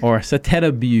sweet. Or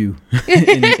Satellaview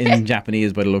in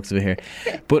Japanese by the looks of it here.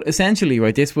 But essentially,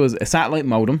 right, this was a satellite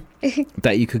modem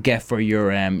that you could get for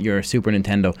your Super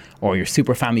Nintendo or your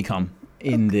Super Famicom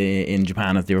in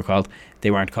Japan, as they were called.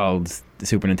 They weren't called the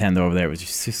Super Nintendo over there. It was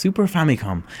just Super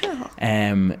Famicom.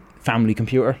 Family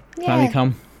computer. Yeah.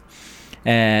 Famicom.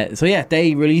 So yeah,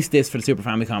 they released this for the Super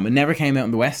Famicom. It never came out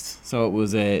in the West, so it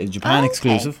was a Japan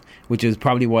exclusive, which is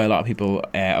probably why a lot of people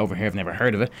over here have never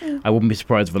heard of it. I wouldn't be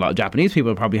surprised if a lot of Japanese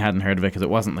people probably hadn't heard of it because it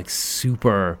wasn't like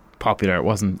super popular. It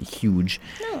wasn't huge.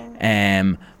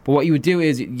 No. But what you would do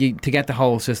is, to get the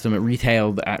whole system, it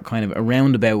retailed at kind of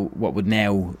around about what would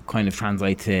now kind of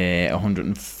translate to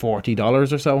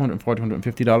 $140 or so, $140,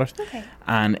 $150. Okay.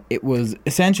 And it was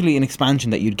essentially an expansion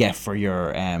that you'd get for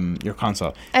your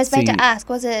console. I was about to ask,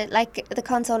 was it like the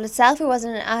console itself or was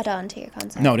it an add-on to your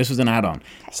console? No, this was an add-on.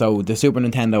 Okay. So the Super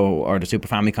Nintendo or the Super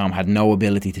Famicom had no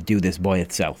ability to do this by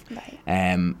itself.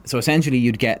 Right. So essentially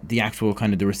you'd get the actual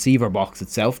kind of the receiver box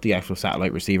itself, the actual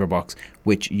satellite receiver box,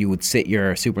 which you would sit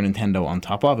your Super Nintendo on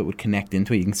top of. It would connect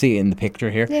into it. You can see it in the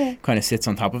picture here. Yeah. Kind of sits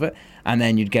on top of it. And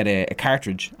then you'd get a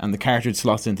cartridge, and the cartridge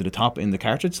slots into the top in the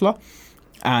cartridge slot.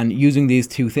 And using these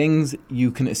two things,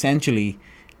 you can essentially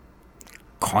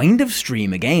kind of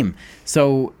stream a game.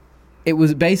 So it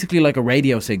was basically like a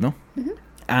radio signal. Mm-hmm.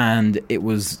 And it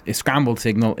was a scrambled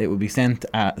signal. It would be sent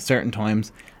at certain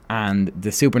times, and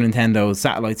the Super Nintendo's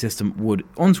satellite system would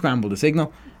unscramble the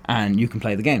signal, and you can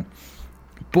play the game.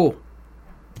 But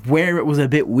where it was a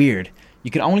bit weird,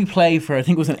 you could only play for, I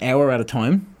think it was an hour at a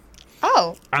time.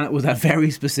 Oh. And it was at very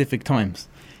specific times.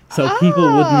 So people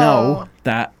would know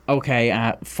that, okay,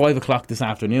 at 5 o'clock this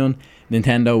afternoon,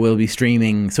 Nintendo will be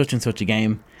streaming such and such a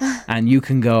game, and you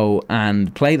can go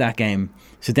and play that game,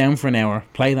 sit down for an hour,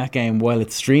 play that game while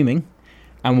it's streaming,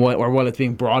 and while it's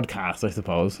being broadcast, I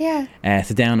suppose. Yeah.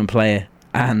 Sit down and play it,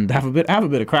 and have a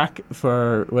bit of crack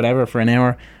for an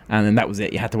hour, and then that was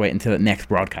it. You had to wait until the next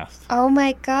broadcast. Oh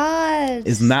my god.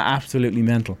 Isn't that absolutely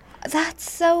mental?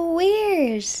 That's so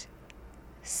weird.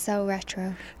 So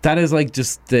retro. That is like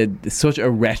just such a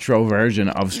retro version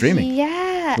of streaming.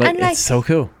 Yeah. And it's so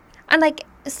cool. And like,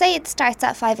 say it starts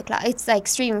at 5 o'clock. It's like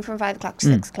streaming from 5 o'clock to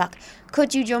 6 o'clock.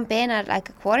 Could you jump in at like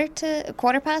a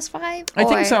quarter past 5? I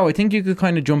think so. I think you could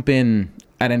kind of jump in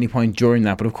at any point during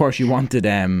that, but of course you wanted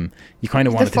you kind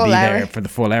of wanted to be there for the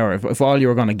full hour. If all you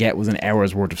were going to get was an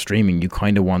hour's worth of streaming, you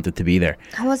kind of wanted to be there.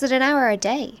 And was it an hour a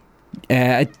day?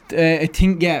 I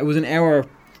think it was an hour,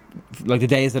 like the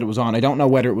days that it was on. I don't know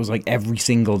whether it was like every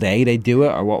single day they do it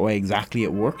or what way exactly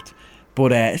it worked,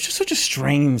 but it's just such a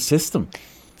strange system.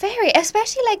 Very,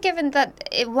 especially like given that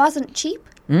it wasn't cheap,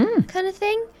 kind of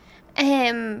thing.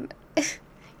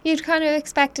 You'd kind of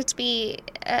expect it to be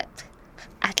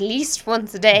at least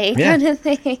once a day, kind of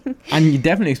thing. And you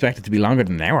definitely expect it to be longer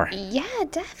than an hour. Yeah,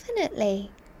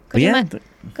 definitely. Could you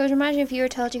imagine if you were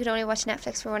told you could only watch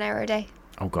Netflix for 1 hour a day?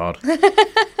 Oh God.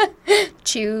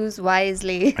 Choose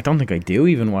wisely. I don't think I do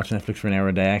even watch Netflix for an hour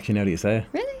a day, actually, now that you say it.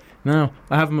 Really? No,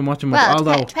 I haven't been watching much. Well,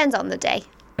 although it depends on the day.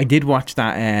 I did watch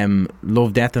that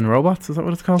Love, Death and Robots. Is that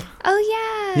what it's called?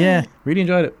 Oh, yeah. Yeah, really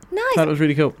enjoyed it. Nice. Thought it was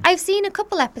really cool. I've seen a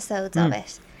couple episodes of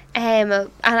it,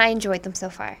 and I enjoyed them so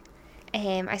far.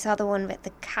 I saw the one with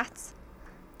the cats.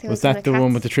 Was that the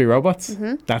one with the 3 robots?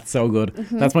 Mm-hmm. That's so good.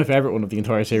 Mm-hmm. That's my favourite one of the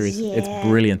entire series. Yeah. It's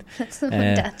brilliant. That's the one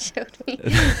Dad showed me.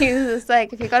 He was just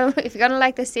like, if you're gonna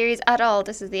like this series at all,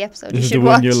 this is the episode you should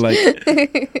watch. This is the one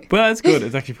you'll like. Well, it's good.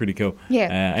 It's actually pretty cool.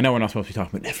 Yeah. I know we're not supposed to be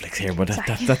talking about Netflix here, but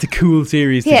that's a cool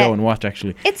series to go and watch,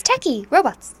 actually. It's techie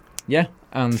robots. Yeah.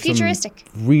 And futuristic.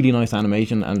 Some really nice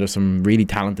animation, and there's some really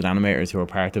talented animators who are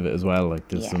part of it as well. Like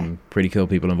there's some pretty cool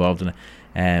people involved in it.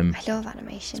 I love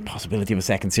animation. There's a possibility of a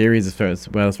second series as far as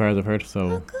I've heard.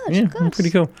 So good. Pretty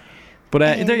cool. But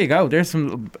there you go. There's a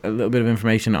little bit of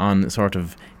information on sort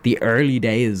of the early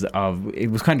days of.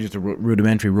 It was kind of just a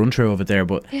rudimentary run through of it there,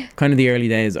 but kind of the early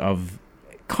days of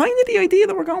kind of the idea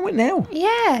that we're going with now.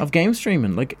 Yeah. Of game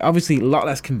streaming, like obviously a lot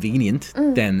less convenient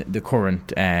than the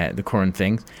current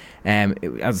things. As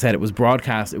I said, it was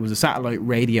broadcast. It was a satellite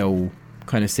radio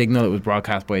kind of signal. It was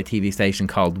broadcast by a TV station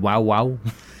called Wow Wow,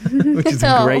 which is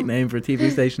a great name for a TV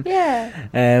station. Yeah.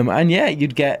 And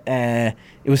you'd get it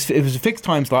was a fixed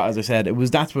time slot, as I said.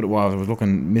 That's what it was. I was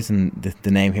missing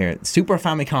the name here. Super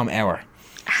Famicom Hour.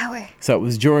 So it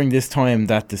was during this time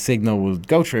that the signal would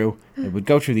go through. It would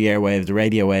go through the airwaves, the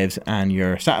radio waves, and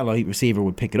your satellite receiver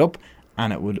would pick it up,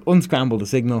 and it would unscramble the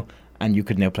signal, and you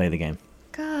could now play the game.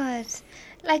 God,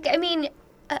 like I mean,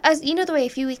 as you know, the way a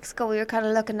few weeks ago we were kind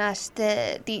of looking at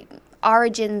the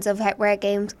origins of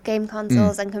game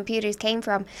consoles and computers came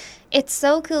from. It's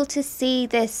so cool to see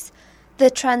this the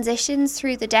transitions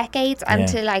through the decades and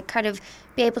to like kind of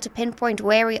be able to pinpoint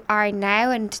where we are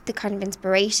now and the kind of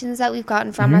inspirations that we've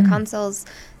gotten from our consoles,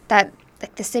 that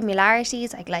like the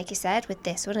similarities, like you said, with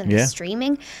this one and the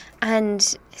streaming,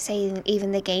 and say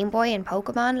even the Game Boy and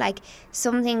Pokemon, like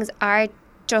some things are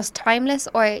just timeless,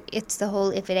 or it's the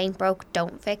whole if it ain't broke,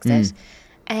 don't fix it.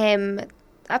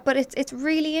 But it's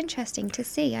really interesting to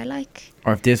see. I like.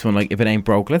 Or if this one, like, if it ain't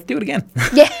broke, let's do it again.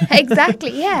 Yeah,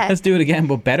 exactly. Yeah. Let's do it again,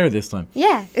 but better this time.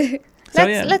 Yeah.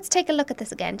 Let's take a look at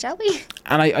this again, shall we?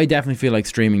 And I definitely feel like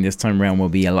streaming this time around will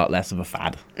be a lot less of a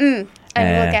fad. And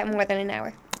we'll get more than an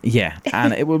hour. Yeah,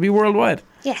 and it will be worldwide.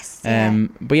 Yes.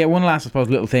 But yeah, one last, I suppose,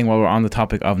 little thing while we're on the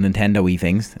topic of Nintendo-y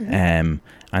things.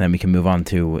 And then we can move on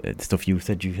to stuff you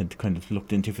said you had kind of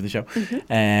looked into for the show.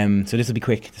 So this will be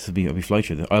quick. I'll be fly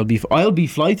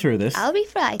through this. I'll be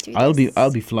fly through this.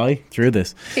 I'll be fly through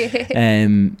this.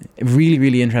 Really,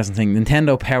 really interesting thing.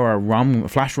 Nintendo Power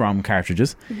Flash ROM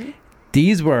cartridges.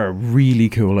 These were a really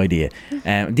cool idea.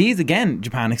 These, again,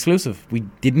 Japan exclusive. We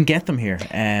didn't get them here.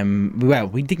 Well,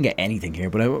 we didn't get anything here,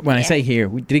 but when I say here,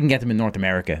 we didn't get them in North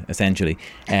America, essentially.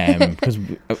 Because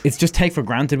it's just take for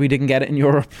granted we didn't get it in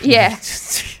Europe. Yeah.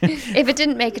 If it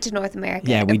didn't make it to North America,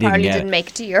 it probably didn't make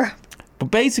it to Europe.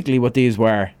 But basically what these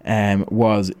were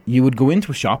was you would go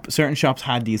into a shop. Certain shops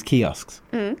had these kiosks.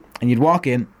 And you'd walk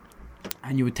in.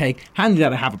 And you would take, handy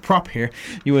that I have a prop here,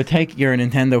 you would take your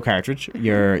Nintendo cartridge,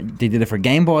 they did it for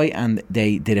Game Boy and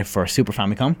they did it for Super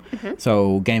Famicom.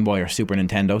 So Game Boy or Super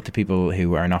Nintendo to people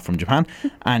who are not from Japan.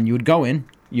 And you would go in,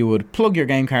 you would plug your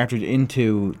game cartridge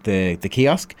into the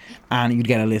kiosk and you'd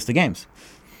get a list of games.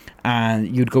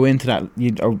 And you'd go into that,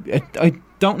 I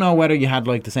don't know whether you had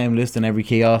like the same list in every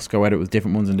kiosk or whether it was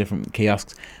different ones in different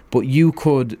kiosks, but you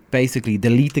could basically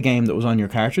delete the game that was on your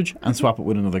cartridge and swap it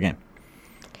with another game.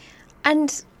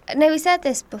 And now we said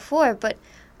this before, but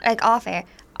like off air,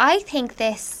 I think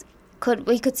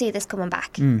we could see this coming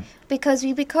back because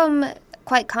we become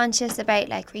quite conscious about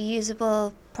like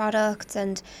reusable products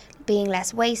and being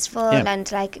less wasteful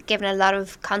and like given a lot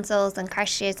of consoles and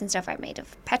cartridges and stuff are made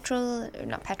of plastic.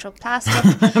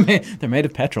 They're made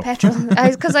of petrol.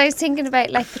 Because I was thinking about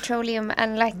like petroleum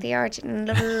and like the origin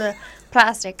of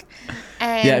plastic.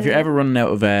 If you're ever running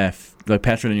out of like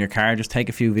petrol in your car, just take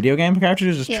a few video game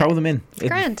cartridges, just throw them in. It's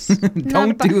grand.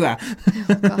 Don't do that.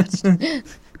 Oh God.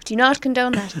 Do not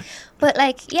condone that. But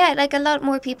like a lot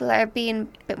more people are being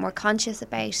a bit more conscious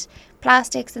about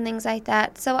plastics and things like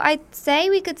that. So I'd say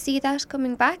we could see that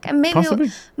coming back. And maybe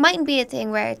it mightn't be a thing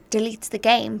where it deletes the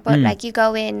game, but like you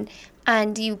go in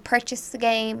and you purchase the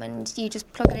game and you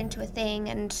just plug it into a thing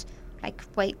and like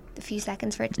wait a few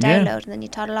seconds for it to download and then you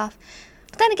toddle off.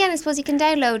 But then again, I suppose you can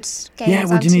download games. Yeah,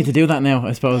 would you need to do that now,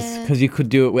 I suppose? Because you could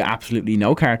do it with absolutely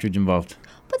no cartridge involved.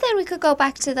 But then we could go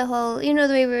back to the whole, the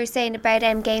way we were saying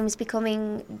about games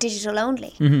becoming digital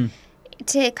only.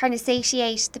 To kind of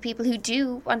satiate the people who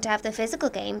do want to have the physical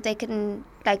game, they can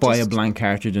like buy a blank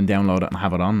cartridge and download it and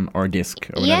have it on, or a disc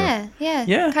or whatever.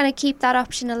 Yeah. Kind of keep that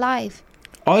option alive.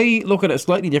 I look at it a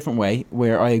slightly different way,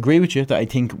 where I agree with you that I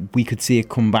think we could see it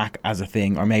come back as a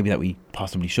thing, or maybe that we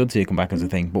possibly should see it come back as a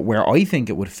thing. But where I think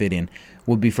it would fit in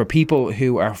would be for people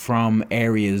who are from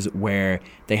areas where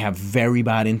they have very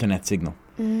bad internet signal.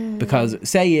 Because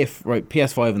say if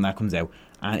PS5 and that comes out,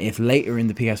 and if later in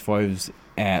the PS5's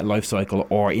life cycle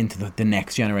or into the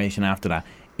next generation after that,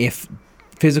 if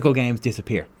physical games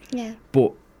disappear.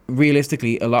 But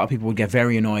realistically, a lot of people would get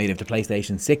very annoyed if the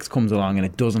PlayStation 6 comes along and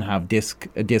it doesn't have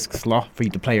a disc slot for you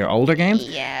to play your older games.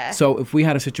 So if we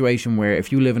had a situation where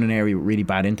if you live in an area with really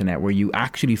bad internet where you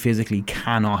actually physically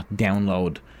cannot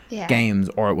download games,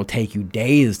 or it will take you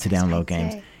days to download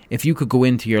games, if you could go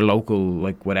into your local,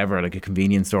 like whatever, like a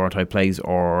convenience store type place,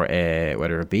 or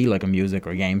whether it be like a music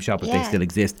or game shop if they still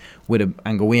exist,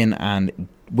 and go in and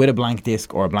with a blank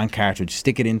disc or a blank cartridge,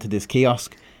 stick it into this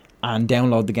kiosk and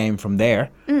download the game from there,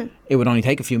 it would only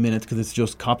take a few minutes because it's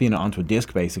just copying it onto a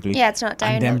disc basically. It's not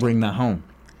downloading. And then bring that home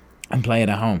and play it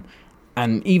at home.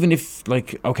 And even if,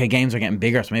 games are getting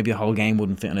bigger, so maybe the whole game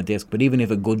wouldn't fit on a disc, but even if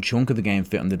a good chunk of the game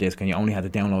fit on the disc and you only had to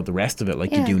download the rest of it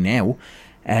you do now,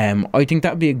 I think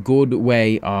that would be a good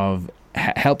way of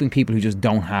helping people who just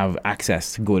don't have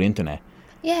access to good internet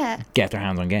get their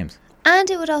hands on games. And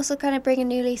it would also kind of bring a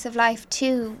new lease of life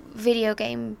to video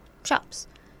game shops.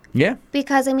 Yeah.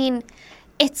 Because,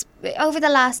 it's over the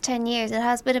last 10 years, it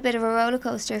has been a bit of a roller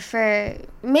coaster for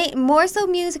more so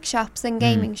music shops than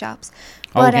gaming shops.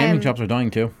 But, gaming shops are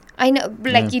dying too. I know,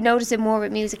 you notice it more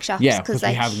with music shops. Yeah, because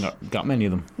we haven't got many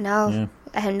of them. No,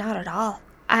 not at all.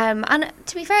 And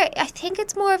to be fair, I think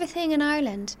it's more of a thing in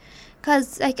Ireland.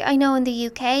 Because, I know in the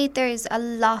UK, there's a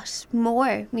lot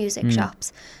more music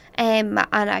shops. And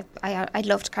I'd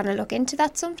love to kind of look into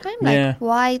that sometime, like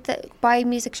why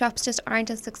music shops just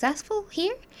aren't as successful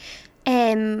here,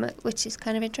 which is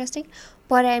kind of interesting.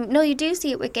 But no, you do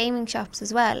see it with gaming shops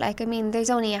as well. Like, I mean, there's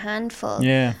only a handful.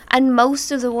 Yeah. And most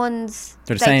of the ones...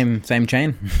 They're the same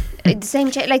chain. The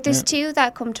same chain. Like, there's two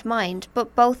that come to mind,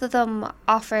 but both of them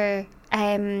offer,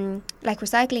 like,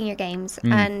 recycling your games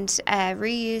and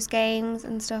reuse games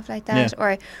and stuff like that.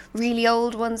 Or really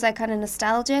old ones, like, kind of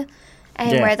nostalgia.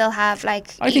 Where they'll have,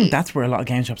 like... I think that's where a lot of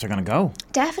game shops are going to go.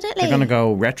 Definitely. They're going to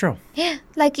go retro. Yeah.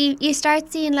 Like, you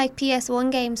start seeing, like,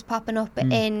 PS1 games popping up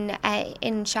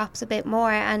in shops a bit more,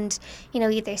 and, you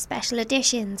know, either special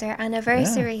editions or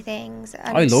anniversary things.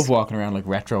 And I love walking around, like,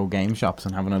 retro game shops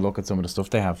and having a look at some of the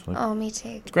stuff they have. Like, oh, me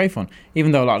too. It's great fun.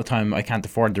 Even though a lot of the time I can't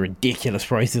afford the ridiculous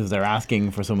prices they're asking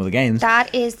for some of the games.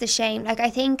 That is the shame. Like, I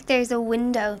think there's a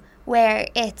window where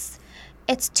it's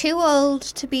too old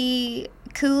to be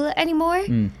cool anymore,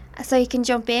 so you can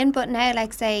jump in, but now,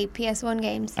 like, say PS1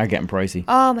 games are getting pricey.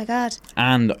 Oh my god.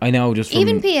 And I know just from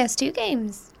even PS2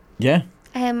 games. Yeah.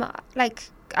 Like,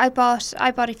 I bought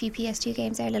a few PS2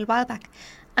 games there a little while back,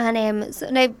 and so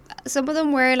now some of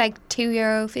them were like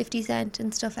 €2.50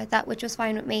 and stuff like that, which was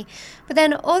fine with me, but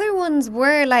then other ones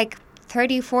were like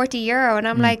 30-40 euro, and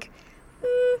I'm like,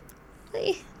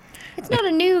 it's not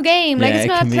a new game. Like, it's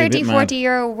not 30-40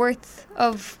 euro worth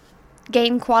of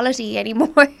game quality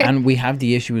anymore. And we have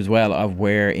the issue as well of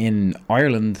where in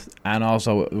Ireland and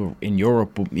also in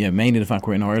Europe, but mainly the fact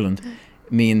we're in Ireland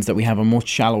means that we have a much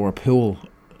shallower pool,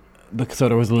 so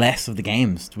there was less of the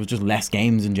games. There was just less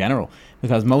games in general,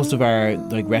 because most of our,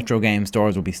 like, retro game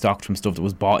stores will be stocked from stuff that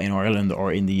was bought in Ireland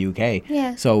or in the UK.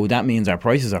 Yeah. So that means our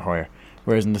prices are higher,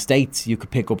 whereas in the States you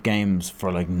could pick up games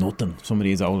for like nothing, some of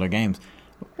these older games.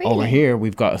 Really? Over here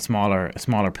we've got a smaller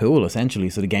pool essentially,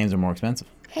 so the games are more expensive.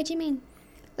 How do you mean?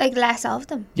 Like, less of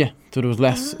them? Yeah, so there was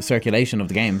less circulation of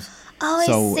the games. Oh,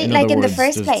 so I see. Like, in the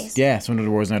first place? Yeah, so in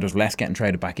other words, now there's less getting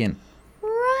traded back in.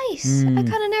 Right. I kind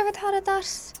of never thought of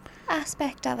that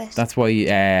aspect of it. That's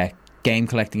why game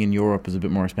collecting in Europe is a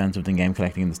bit more expensive than game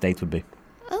collecting in the States would be.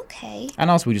 Okay. And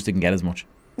also we just didn't get as much.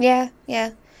 Yeah.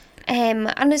 And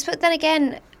then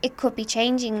again, it could be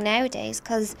changing nowadays,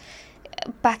 because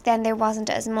back then there wasn't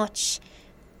as much...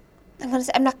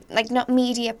 I'm not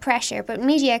media pressure, but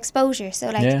media exposure. So,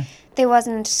 like, there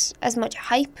wasn't as much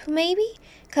hype, maybe,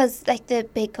 because, like, the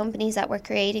big companies that were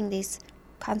creating these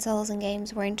consoles and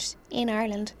games weren't in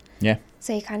Ireland. Yeah.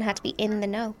 So you kind of had to be in the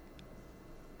know.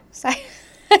 So I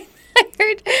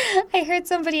heard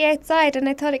somebody outside, and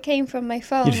I thought it came from my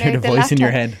phone. You heard a voice laptop. in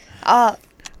your head. Oh,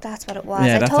 that's what it was.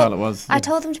 Yeah, that's all it was. I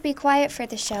told them to be quiet for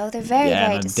the show. They're very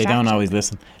distracted. They don't always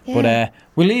listen. Yeah. But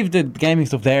we'll leave the gaming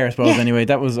stuff there, I suppose. Anyway, I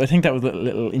think that was a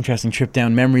little interesting trip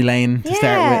down memory lane to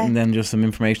start with, and then just some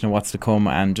information on what's to come,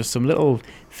 and just some little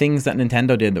things that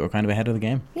Nintendo did that were kind of ahead of the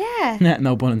game. Yeah.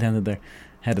 No pun intended there.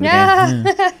 Ahead of the game.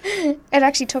 It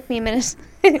actually took me a minute.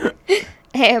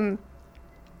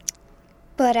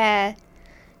 But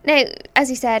now, as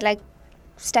you said, like,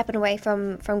 stepping away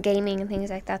from gaming and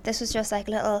things like that, this was just like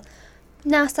little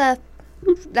NASA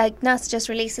just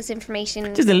released this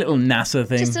information. Just a little NASA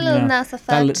thing. Just a little NASA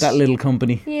fact. That little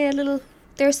company. Yeah,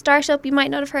 they're a startup. You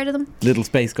might not have heard of them. Little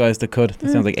space guys that could.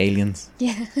 That sounds like aliens.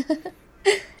 Yeah.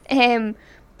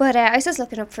 But I was just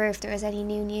looking up for if there was any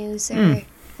new news or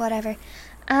whatever.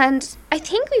 And I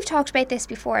think we've talked about this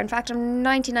before. In fact, I'm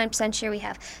 99% sure we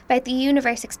have. About the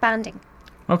universe expanding.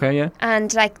 Okay, yeah.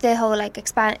 And, like, the whole, like,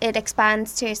 it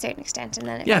expands to a certain extent, and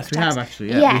then it yes, we have actually.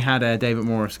 Yeah. We had David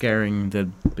Moore scaring the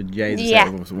bejesus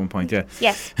out of us at one point. Yeah.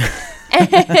 Yes.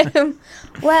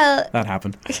 Well, that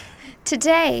happened.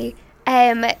 Today,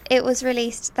 it was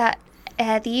released that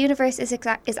the universe is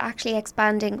actually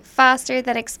expanding faster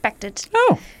than expected.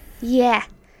 Oh. Yeah.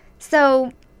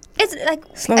 So it's like,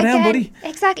 slow down, buddy.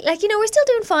 Exactly. Like, we're still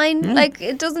doing fine. Like,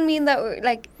 it doesn't mean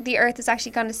that the Earth is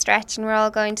actually going to stretch and we're all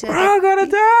going to. We're all going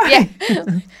to die. Yeah.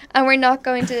 And we're not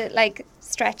going to, like,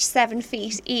 stretch 7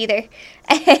 feet either.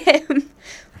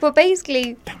 But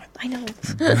basically, I know.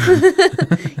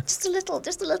 just a little,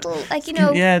 like,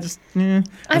 Yeah, just. Yeah.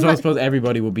 I suppose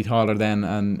everybody would be taller then,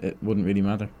 and it wouldn't really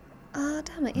matter. Oh,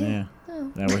 damn it! Yeah.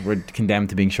 Oh. Yeah, we're condemned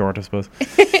to being short, I suppose.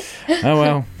 Oh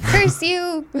well. Curse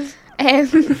you.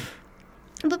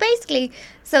 But basically,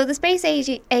 so the space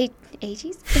agencies,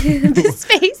 the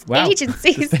space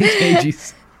agencies. The space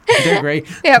agencies. They're great.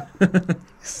 Yep.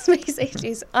 Space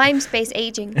agencies. I'm space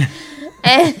aging.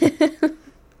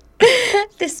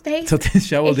 The space. So this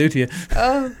show will do to you.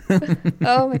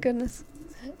 Oh my goodness.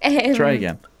 Try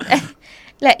again.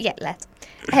 Let's.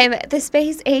 The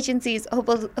space agency's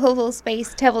Hubble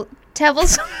Space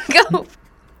Telescope.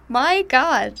 My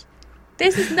God.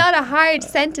 This is not a hard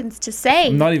sentence to say.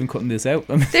 I'm not even cutting this out.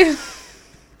 The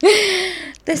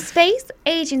Space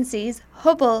Agency's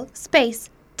Hubble Space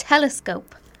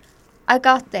Telescope. I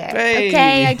got there. Hey.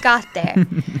 Okay, I got there.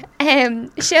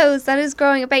 Shows that it's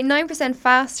growing about 9%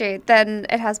 faster than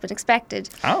it has been expected.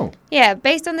 Oh. Yeah,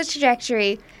 based on the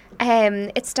trajectory,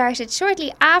 it started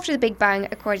shortly after the Big Bang,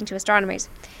 according to astronomers.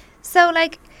 So,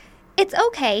 like, it's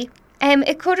okay.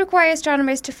 It could require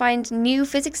astronomers to find new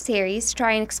physics theories to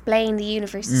try and explain the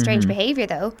universe's strange behaviour,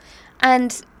 though.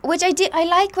 And which I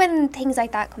like when things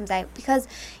like that comes out, because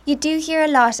you do hear a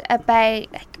lot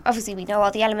about, like, obviously we know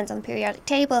all the elements on the periodic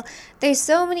table. There's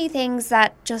so many things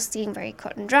that just seem very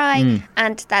cut and dry,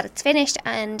 and that it's finished.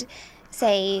 And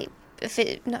say,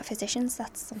 not physicians,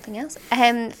 that's something else.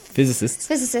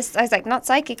 Physicists. I was like, not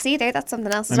psychics either. That's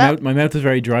something else as well. My mouth is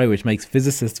very dry, which makes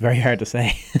physicists very hard to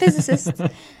say. Physicists.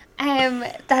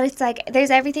 That it's like there's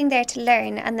everything there to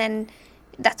learn, and then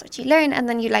that's what you learn, and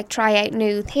then you like try out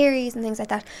new theories and things like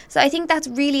that. So I think that's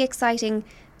really exciting,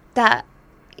 that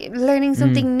learning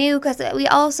something new, because we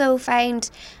also found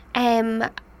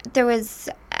there was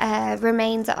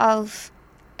remains of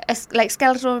like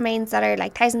skeletal remains that are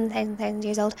like thousands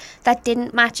years old that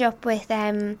didn't match up with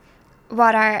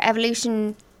what our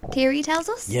evolution theory tells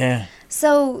us. Yeah.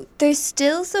 So there's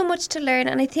still so much to learn,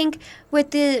 and I think with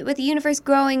the universe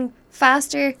growing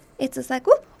faster, it's just like,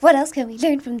 whoop, what else can we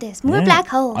learn from this? More black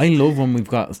holes. I love when we've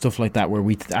got stuff like that where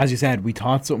we, as you said, we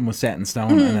thought something was set in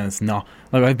stone and then it's not.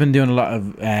 Like, I've been doing a lot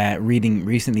of reading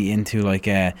recently into like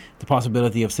the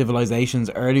possibility of civilizations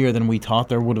earlier than we thought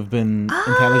there would have been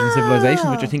intelligent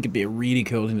civilizations, which I think would be a really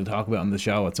cool thing to talk about on the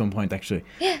show at some point, actually.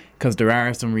 Yeah. Because there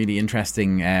are some really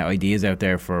interesting ideas out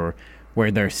there for where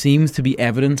there seems to be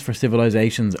evidence for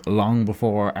civilizations long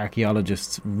before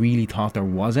archaeologists really thought there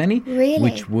was any. Really?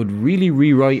 Which would really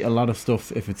rewrite a lot of stuff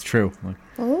if it's true. Like,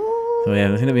 so yeah, I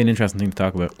think that'd be an interesting thing to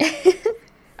talk about.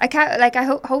 I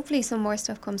hope hopefully some more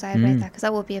stuff comes out about that, because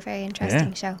that would be a very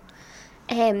interesting show.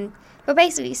 But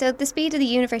basically, so the speed of the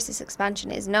universe's expansion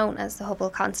is known as the Hubble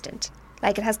constant.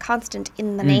 Like, it has constant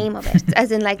in the name of it.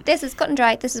 As in, like, this is cut and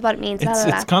dry, this is what it means,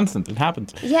 It's constant, it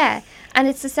happens. Yeah, and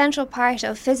it's a central part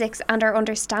of physics and our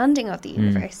understanding of the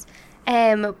universe.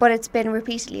 But it's been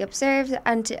repeatedly observed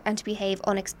and to behave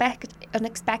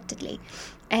unexpectedly.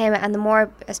 And the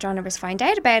more astronomers find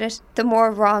out about it, the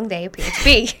more wrong they appear to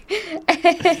be.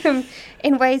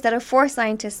 In ways that have forced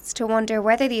scientists to wonder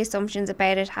whether the assumptions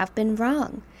about it have been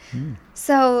wrong.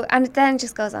 So, and it then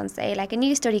just goes on to say, like, a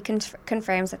new study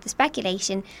confirms that the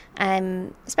speculation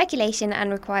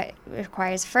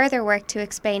requires further work to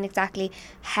explain exactly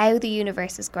how the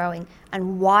universe is growing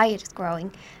and why it is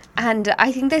growing. And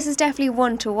I think this is definitely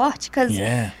one to watch, because,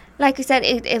 like I said,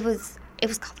 it was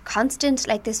constant.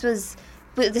 Like, this is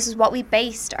what we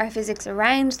based our physics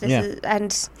around.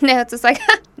 And now it's just like,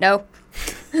 no.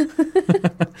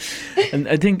 And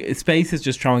I think space is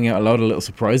just throwing out a lot of little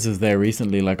surprises there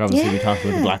recently. Like, obviously we talked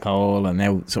about the black hole, and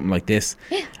now something like this.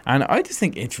 And I just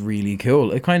think it's really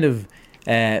cool. It kind of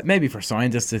maybe for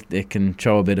scientists it can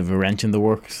throw a bit of a wrench in the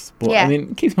works, but I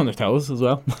mean, it keeps them on their toes as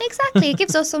well. Exactly. It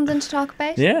gives us something to talk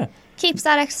about. Keeps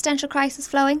that existential crisis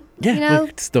flowing. Yeah, you know,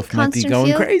 like, stuff might be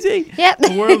going crazy. Yeah.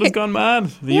 The world has gone mad.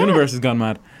 The universe has gone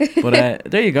mad. But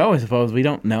there you go, I suppose. We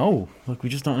don't know. Like, we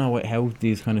just don't know how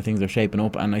these kind of things are shaping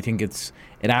up, and I think it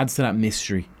adds to that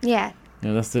mystery. Yeah. You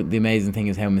know, that's the amazing thing,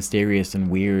 is how mysterious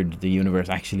and weird the universe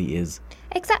actually is.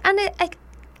 Exactly. And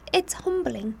it's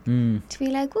humbling to be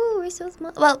like, oh, we're so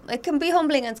small. Well, it can be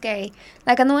humbling and scary.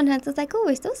 Like, on the one hand, it's like, oh,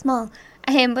 we're so small.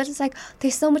 But it's like,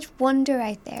 there's so much wonder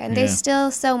out there, and there's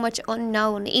still so much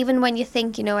unknown, even when you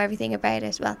think you know everything about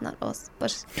it. Well, not us,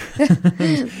 but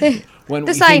when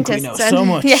the scientists. Think we know so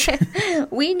much. Yeah,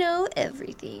 we know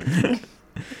everything. No,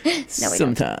 we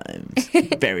sometimes,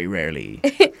 very rarely,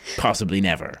 possibly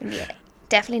never. Yeah.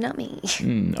 Definitely not me.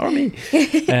 Or me.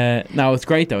 No, it's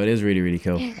great though. It is really, really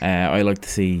cool. I like to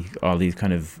see all these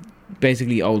kind of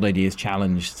basically old ideas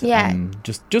challenged. And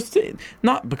just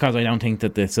not because I don't think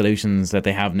that the solutions that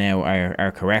they have now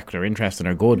are correct or interesting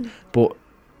or good, but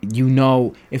you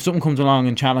know, if something comes along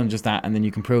and challenges that, and then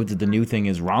you can prove that the new thing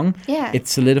is wrong, it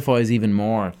solidifies even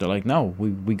more. They're like, no,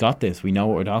 we got this. We know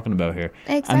what we're talking about here.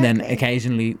 Exactly. And then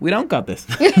occasionally, we don't got this.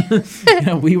 You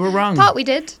know, we were wrong. Thought we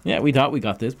did. Yeah, we thought we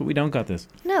got this, but we don't got this.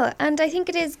 No, and I think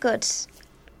it is good,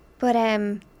 but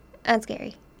and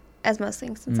scary, as most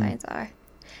things in science are.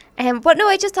 But no,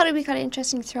 I just thought it'd be kind of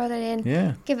interesting to throw that in.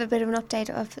 Yeah. Give a bit of an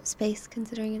update of space,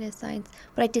 considering it is science.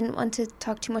 But I didn't want to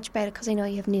talk too much about it because I know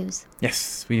you have news.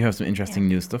 Yes, we have some interesting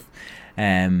news stuff.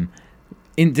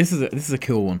 This is a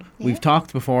cool one. Yeah. We've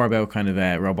talked before about kind of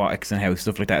robotics and how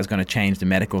stuff like that is going to change the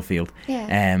medical field.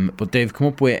 Yeah. But they've come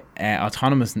up with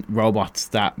autonomous robots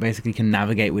that basically can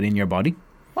navigate within your body.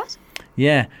 What?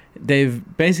 Yeah, they've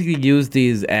basically used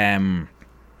these.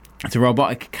 It's a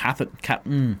robotic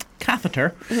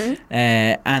catheter,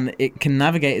 and it can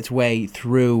navigate its way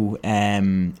through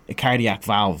cardiac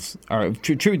valves or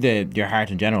through your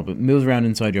heart in general, but moves around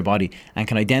inside your body and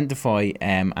can identify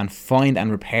and find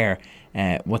and repair.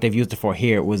 What they've used it for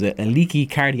here was a leaky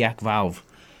cardiac valve.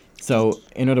 So,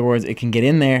 in other words, it can get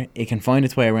in there, it can find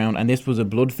its way around, and this was a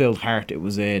blood-filled heart. It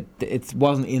wasn't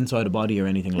inside a body or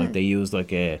anything. Like they used I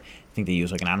think they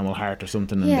used like an animal heart or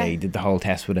something, and they did the whole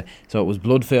test with it. So it was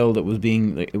blood-filled. It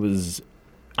was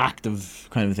active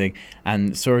kind of thing,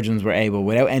 and surgeons were able,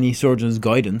 without any surgeon's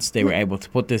guidance, they were able to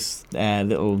put this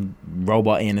little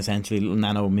robot in, essentially little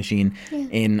nano machine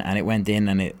in, and it went in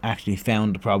and it actually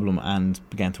found the problem and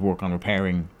began to work on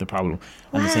repairing the problem.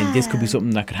 And they're saying this could be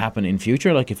something that could happen in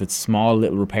future, like if it's small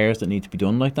little repairs that need to be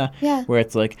done like that, where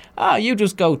it's like, you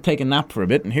just go take a nap for a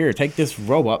bit and here, take this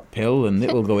robot pill and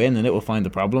it will go in and it will find the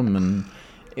problem and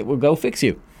it will go fix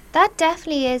you. That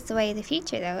definitely is the way of the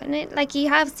future, though, and like you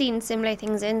have seen similar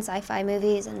things in sci-fi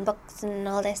movies and books and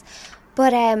all this,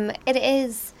 but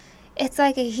it's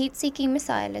like a heat-seeking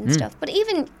missile and stuff. But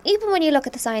even when you look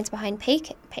at the science behind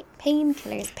painkillers.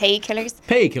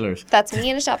 That's me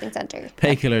in a shopping centre.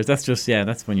 Painkillers. That's just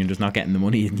that's when you're just not getting the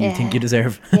money you think you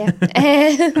deserve. Yeah.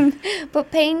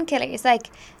 But painkillers, like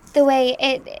the way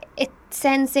it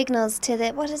sends signals to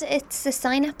it's the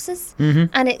synapses,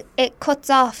 and it cuts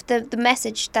off the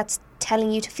message that's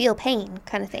telling you to feel pain,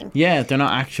 kind of thing. Yeah, they're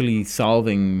not actually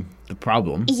solving the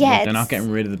problem. Yeah, they're not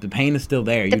getting rid of it. The pain is still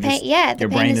there. Your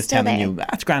brain is telling you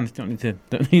that's grand.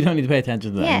 You don't need to pay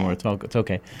attention to that anymore. It's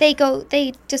okay.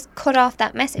 They just cut off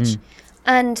that message,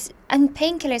 and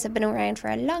painkillers have been around for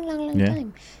a long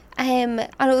time. And it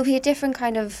would be a different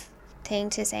kind of thing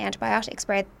to say antibiotics,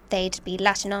 where they'd be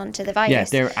latching on to the virus. Yeah,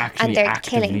 they're actually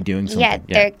actively doing something. Yeah,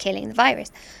 they're killing the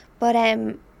virus. But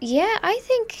I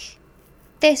think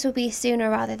this will be sooner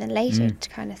rather than later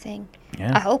kind of thing.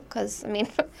 Yeah. I hope, because I mean,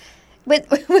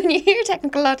 when you hear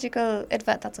technological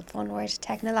that's a fun word,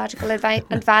 technological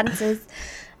advances.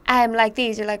 Like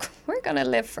these, you're like, we're going to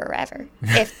live forever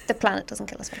if the planet doesn't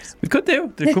kill us first. We could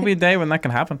do. There could be a day when that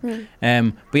can happen.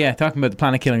 But yeah, talking about the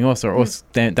planet killing us or us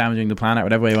damaging the planet,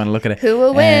 whatever way you want to look at it. Who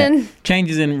will win?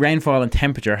 Changes in rainfall and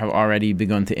temperature have already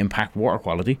begun to impact water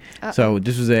quality. So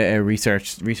this was a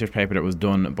research paper that was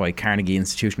done by Carnegie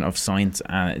Institution of Science.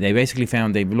 They basically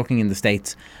found, they were looking in the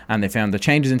States, and they found that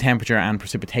changes in temperature and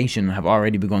precipitation have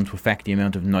already begun to affect the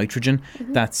amount of nitrogen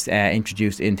that's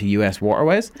introduced into US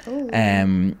waterways.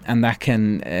 And that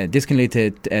this can lead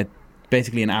to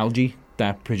basically an algae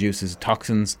that produces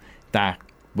toxins that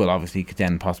will obviously could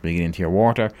then possibly get into your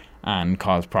water and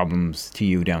cause problems to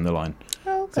you down the line.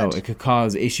 Oh, good. So it could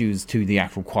cause issues to the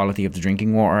actual quality of the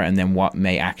drinking water, and then what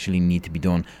may actually need to be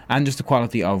done, and just the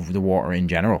quality of the water in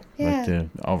general, like the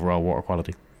overall water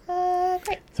quality.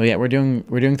 Great. So yeah, we're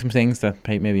doing some things that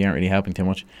maybe aren't really helping too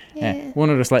much. One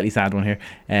other slightly sad one here.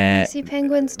 See,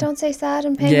 penguins, don't say sad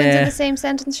and penguins in the same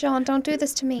sentence, Sean. Don't do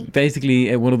this to me.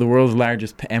 Basically, one of the world's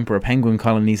largest emperor penguin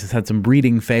colonies has had some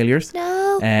breeding failures.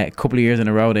 No. A couple of years in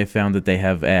a row, they found that they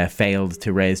have failed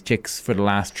to raise chicks for the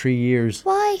last 3 years.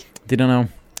 Why? They don't know.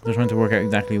 They're trying to work out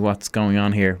exactly what's going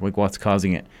on here, like what's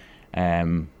causing it.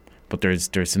 But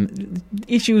there's some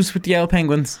issues with the owl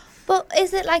penguins. But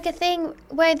is it like a thing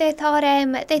where they thought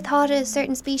a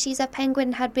certain species of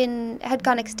penguin had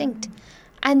gone extinct,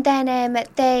 and then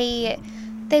they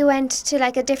went to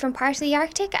like a different part of the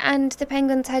Arctic, and the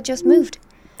penguins had just moved.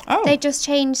 Oh. They just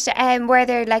changed where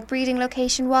their like breeding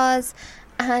location was,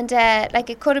 and like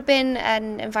it could have been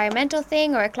an environmental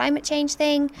thing or a climate change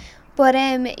thing, but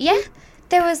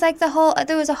there was like a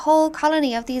whole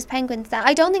colony of these penguins that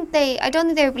I don't think they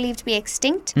were believed to be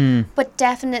extinct, but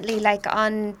definitely like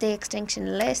on the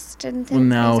extinction list and things. Well,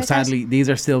 no, like sadly, these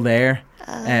are still there.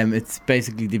 It's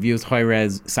basically they've used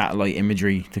high-res satellite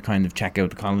imagery to kind of check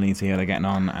out the colony, see how they're getting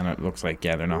on, and it looks like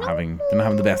they're not having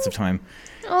the best of time.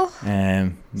 Oh,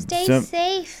 stay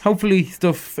safe. Hopefully,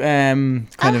 stuff I'll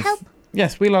help.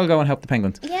 Yes, we'll all go and help the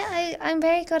penguins. Yeah, I'm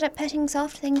very good at petting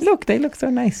soft things. Look, they look so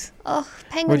nice. Oh,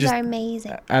 penguins are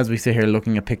amazing. As we sit here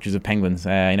looking at pictures of penguins,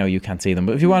 I know you can't see them,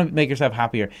 but if you want to make yourself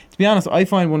happier, to be honest, I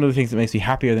find one of the things that makes me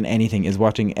happier than anything is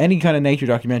watching any kind of nature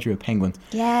documentary with penguins.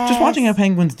 Yeah. Just watching how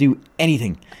penguins do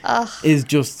anything is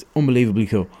just unbelievably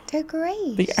cool. They're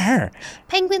great. They are.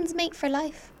 Penguins mate for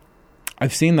life.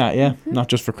 I've seen that, yeah. Not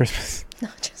just for Christmas.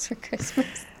 Not just for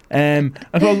Christmas. I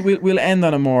suppose we'll end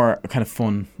on a more kind of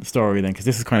fun story then, because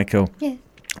this is kind of cool. Yeah.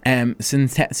 This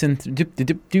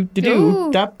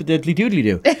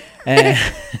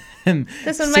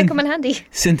one might come in handy.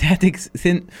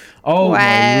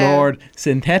 My lord!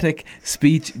 Synthetic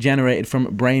speech generated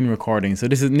from brain recording. So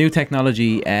this is new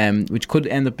technology, which could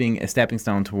end up being a stepping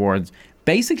stone towards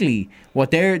basically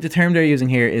what the term they're using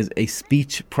here is a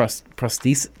speech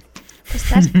prosthesis.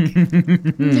 Prosthetic.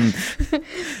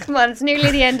 Come on, it's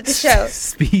nearly the end of the show.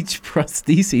 Speech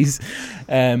prostheses,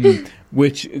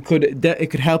 which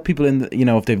could help people in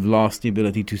if they've lost the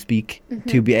ability to speak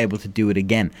to be able to do it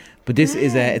again. But this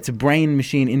it's a brain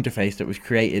machine interface that was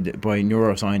created by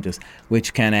neuroscientists,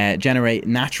 which can generate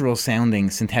natural sounding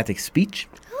synthetic speech.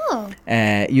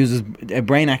 Uses a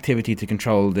brain activity to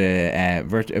control the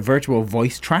virtual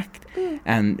voice tract,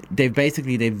 and they've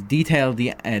detailed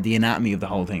the anatomy of the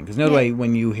whole thing. Because no way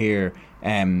when you hear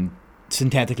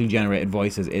synthetically generated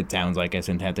voices, it sounds like a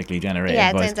synthetically generated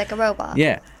voice. Yeah, it sounds like a robot.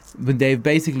 Yeah, but they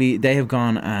have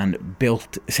gone and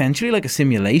built essentially like a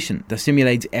simulation that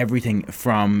simulates everything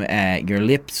from your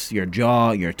lips, your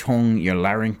jaw, your tongue, your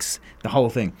larynx, the whole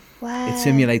thing. Wow. It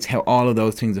simulates how all of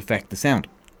those things affect the sound.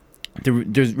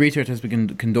 There's research has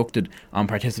been conducted on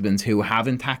participants who have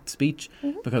intact speech,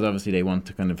 because obviously they want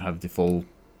to kind of have the full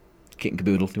kit and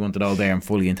caboodle. They want it all there and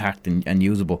fully intact and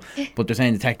usable. But they're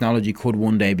saying the technology could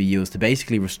one day be used to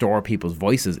basically restore people's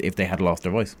voices if they had lost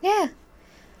their voice. Yeah.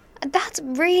 That's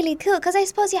really cool, because I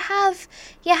suppose you have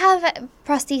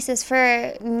prosthesis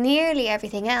for nearly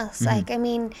everything else. Like, I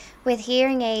mean, with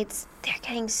hearing aids, they're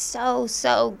getting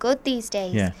so good these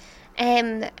days. Yeah.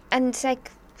 And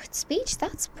like, with speech,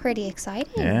 that's pretty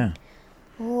exciting. Yeah.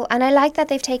 Oh, and I like that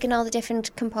they've taken all the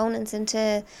different components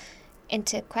into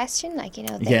question, like,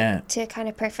 to kind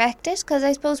of perfect it. Because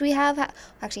I suppose we have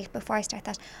actually, before I start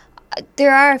that,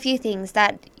 there are a few things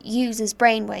that uses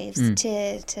brainwaves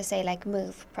to say, like,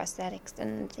 move prosthetics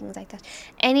and things like that.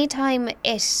 Anytime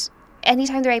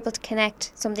they're able to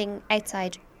connect something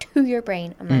outside to your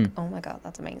brain, I'm like, oh my god,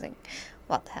 that's amazing.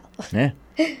 What the hell? Yeah.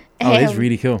 Oh, it is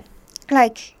really cool.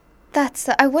 Like,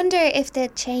 I wonder if they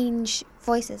change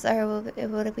voices, or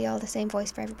will it be all the same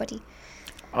voice for everybody?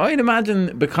 I'd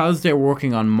imagine because they're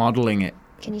working on modelling it.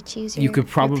 Can you choose you could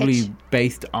probably, pitch?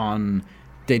 based on,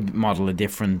 they'd model a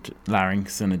different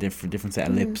larynx and a different set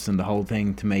of lips and the whole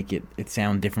thing to make it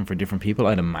sound different for different people,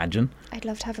 I'd imagine. I'd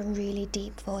love to have a really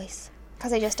deep voice,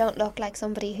 because I just don't look like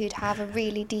somebody who'd have a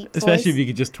really deep voice. Especially if you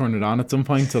could just turn it on at some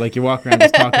point. So, like, you walk around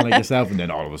just talking like yourself, and then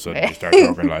all of a sudden you start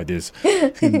talking like this.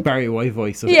 Barry White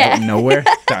voice out of nowhere.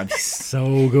 That'd be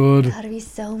so good. That'd be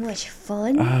so much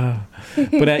fun.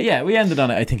 But we ended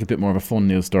on it, I think, a bit more of a fun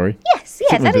news story. Yes,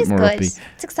 yeah, that is good. Upbeat.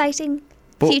 It's exciting.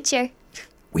 But future.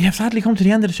 We have sadly come to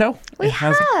the end of the show. It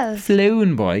has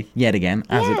flown by yet again,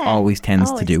 as it always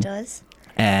tends to do. Does.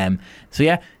 So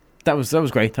yeah. That was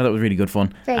great. I thought it was really good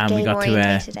fun. Very game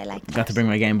oriented. I like that. Got to bring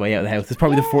my Game Boy out of the house. It's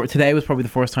probably today was probably the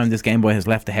first time this Game Boy has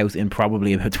left the house in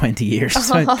probably about 20 years.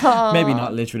 So maybe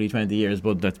not literally 20 years,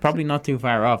 but that's probably not too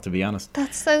far off, to be honest.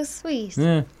 That's so sweet.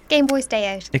 Yeah. Game Boy's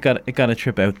day out. It got a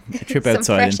trip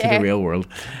outside into the real world.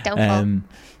 Don't fall.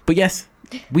 But yes,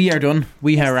 we are done.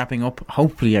 We are wrapping up.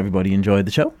 Hopefully everybody enjoyed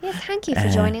the show. Yes, thank you for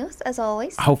joining us, as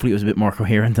always. Hopefully it was a bit more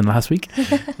coherent than last week.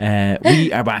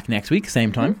 We are back next week,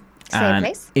 same time. Same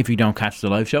place. If you don't catch the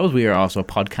live shows, we are also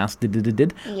podcasted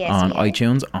on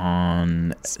iTunes,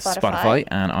 on Spotify,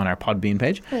 and on our Podbean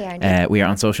page. We are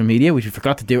on social media, which we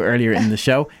forgot to do earlier in the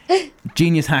show.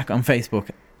 Genius Hack on Facebook,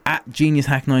 at Genius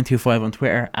Hack 925 on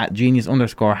Twitter, at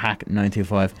Genius_Hack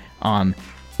 925 on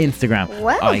Instagram.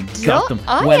 Well, I got them.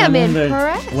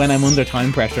 Impressed. When I'm under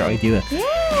time pressure, I do it.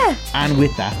 Yeah. And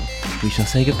with that, we shall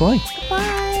say goodbye.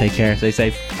 Goodbye. Take care. Stay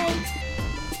safe.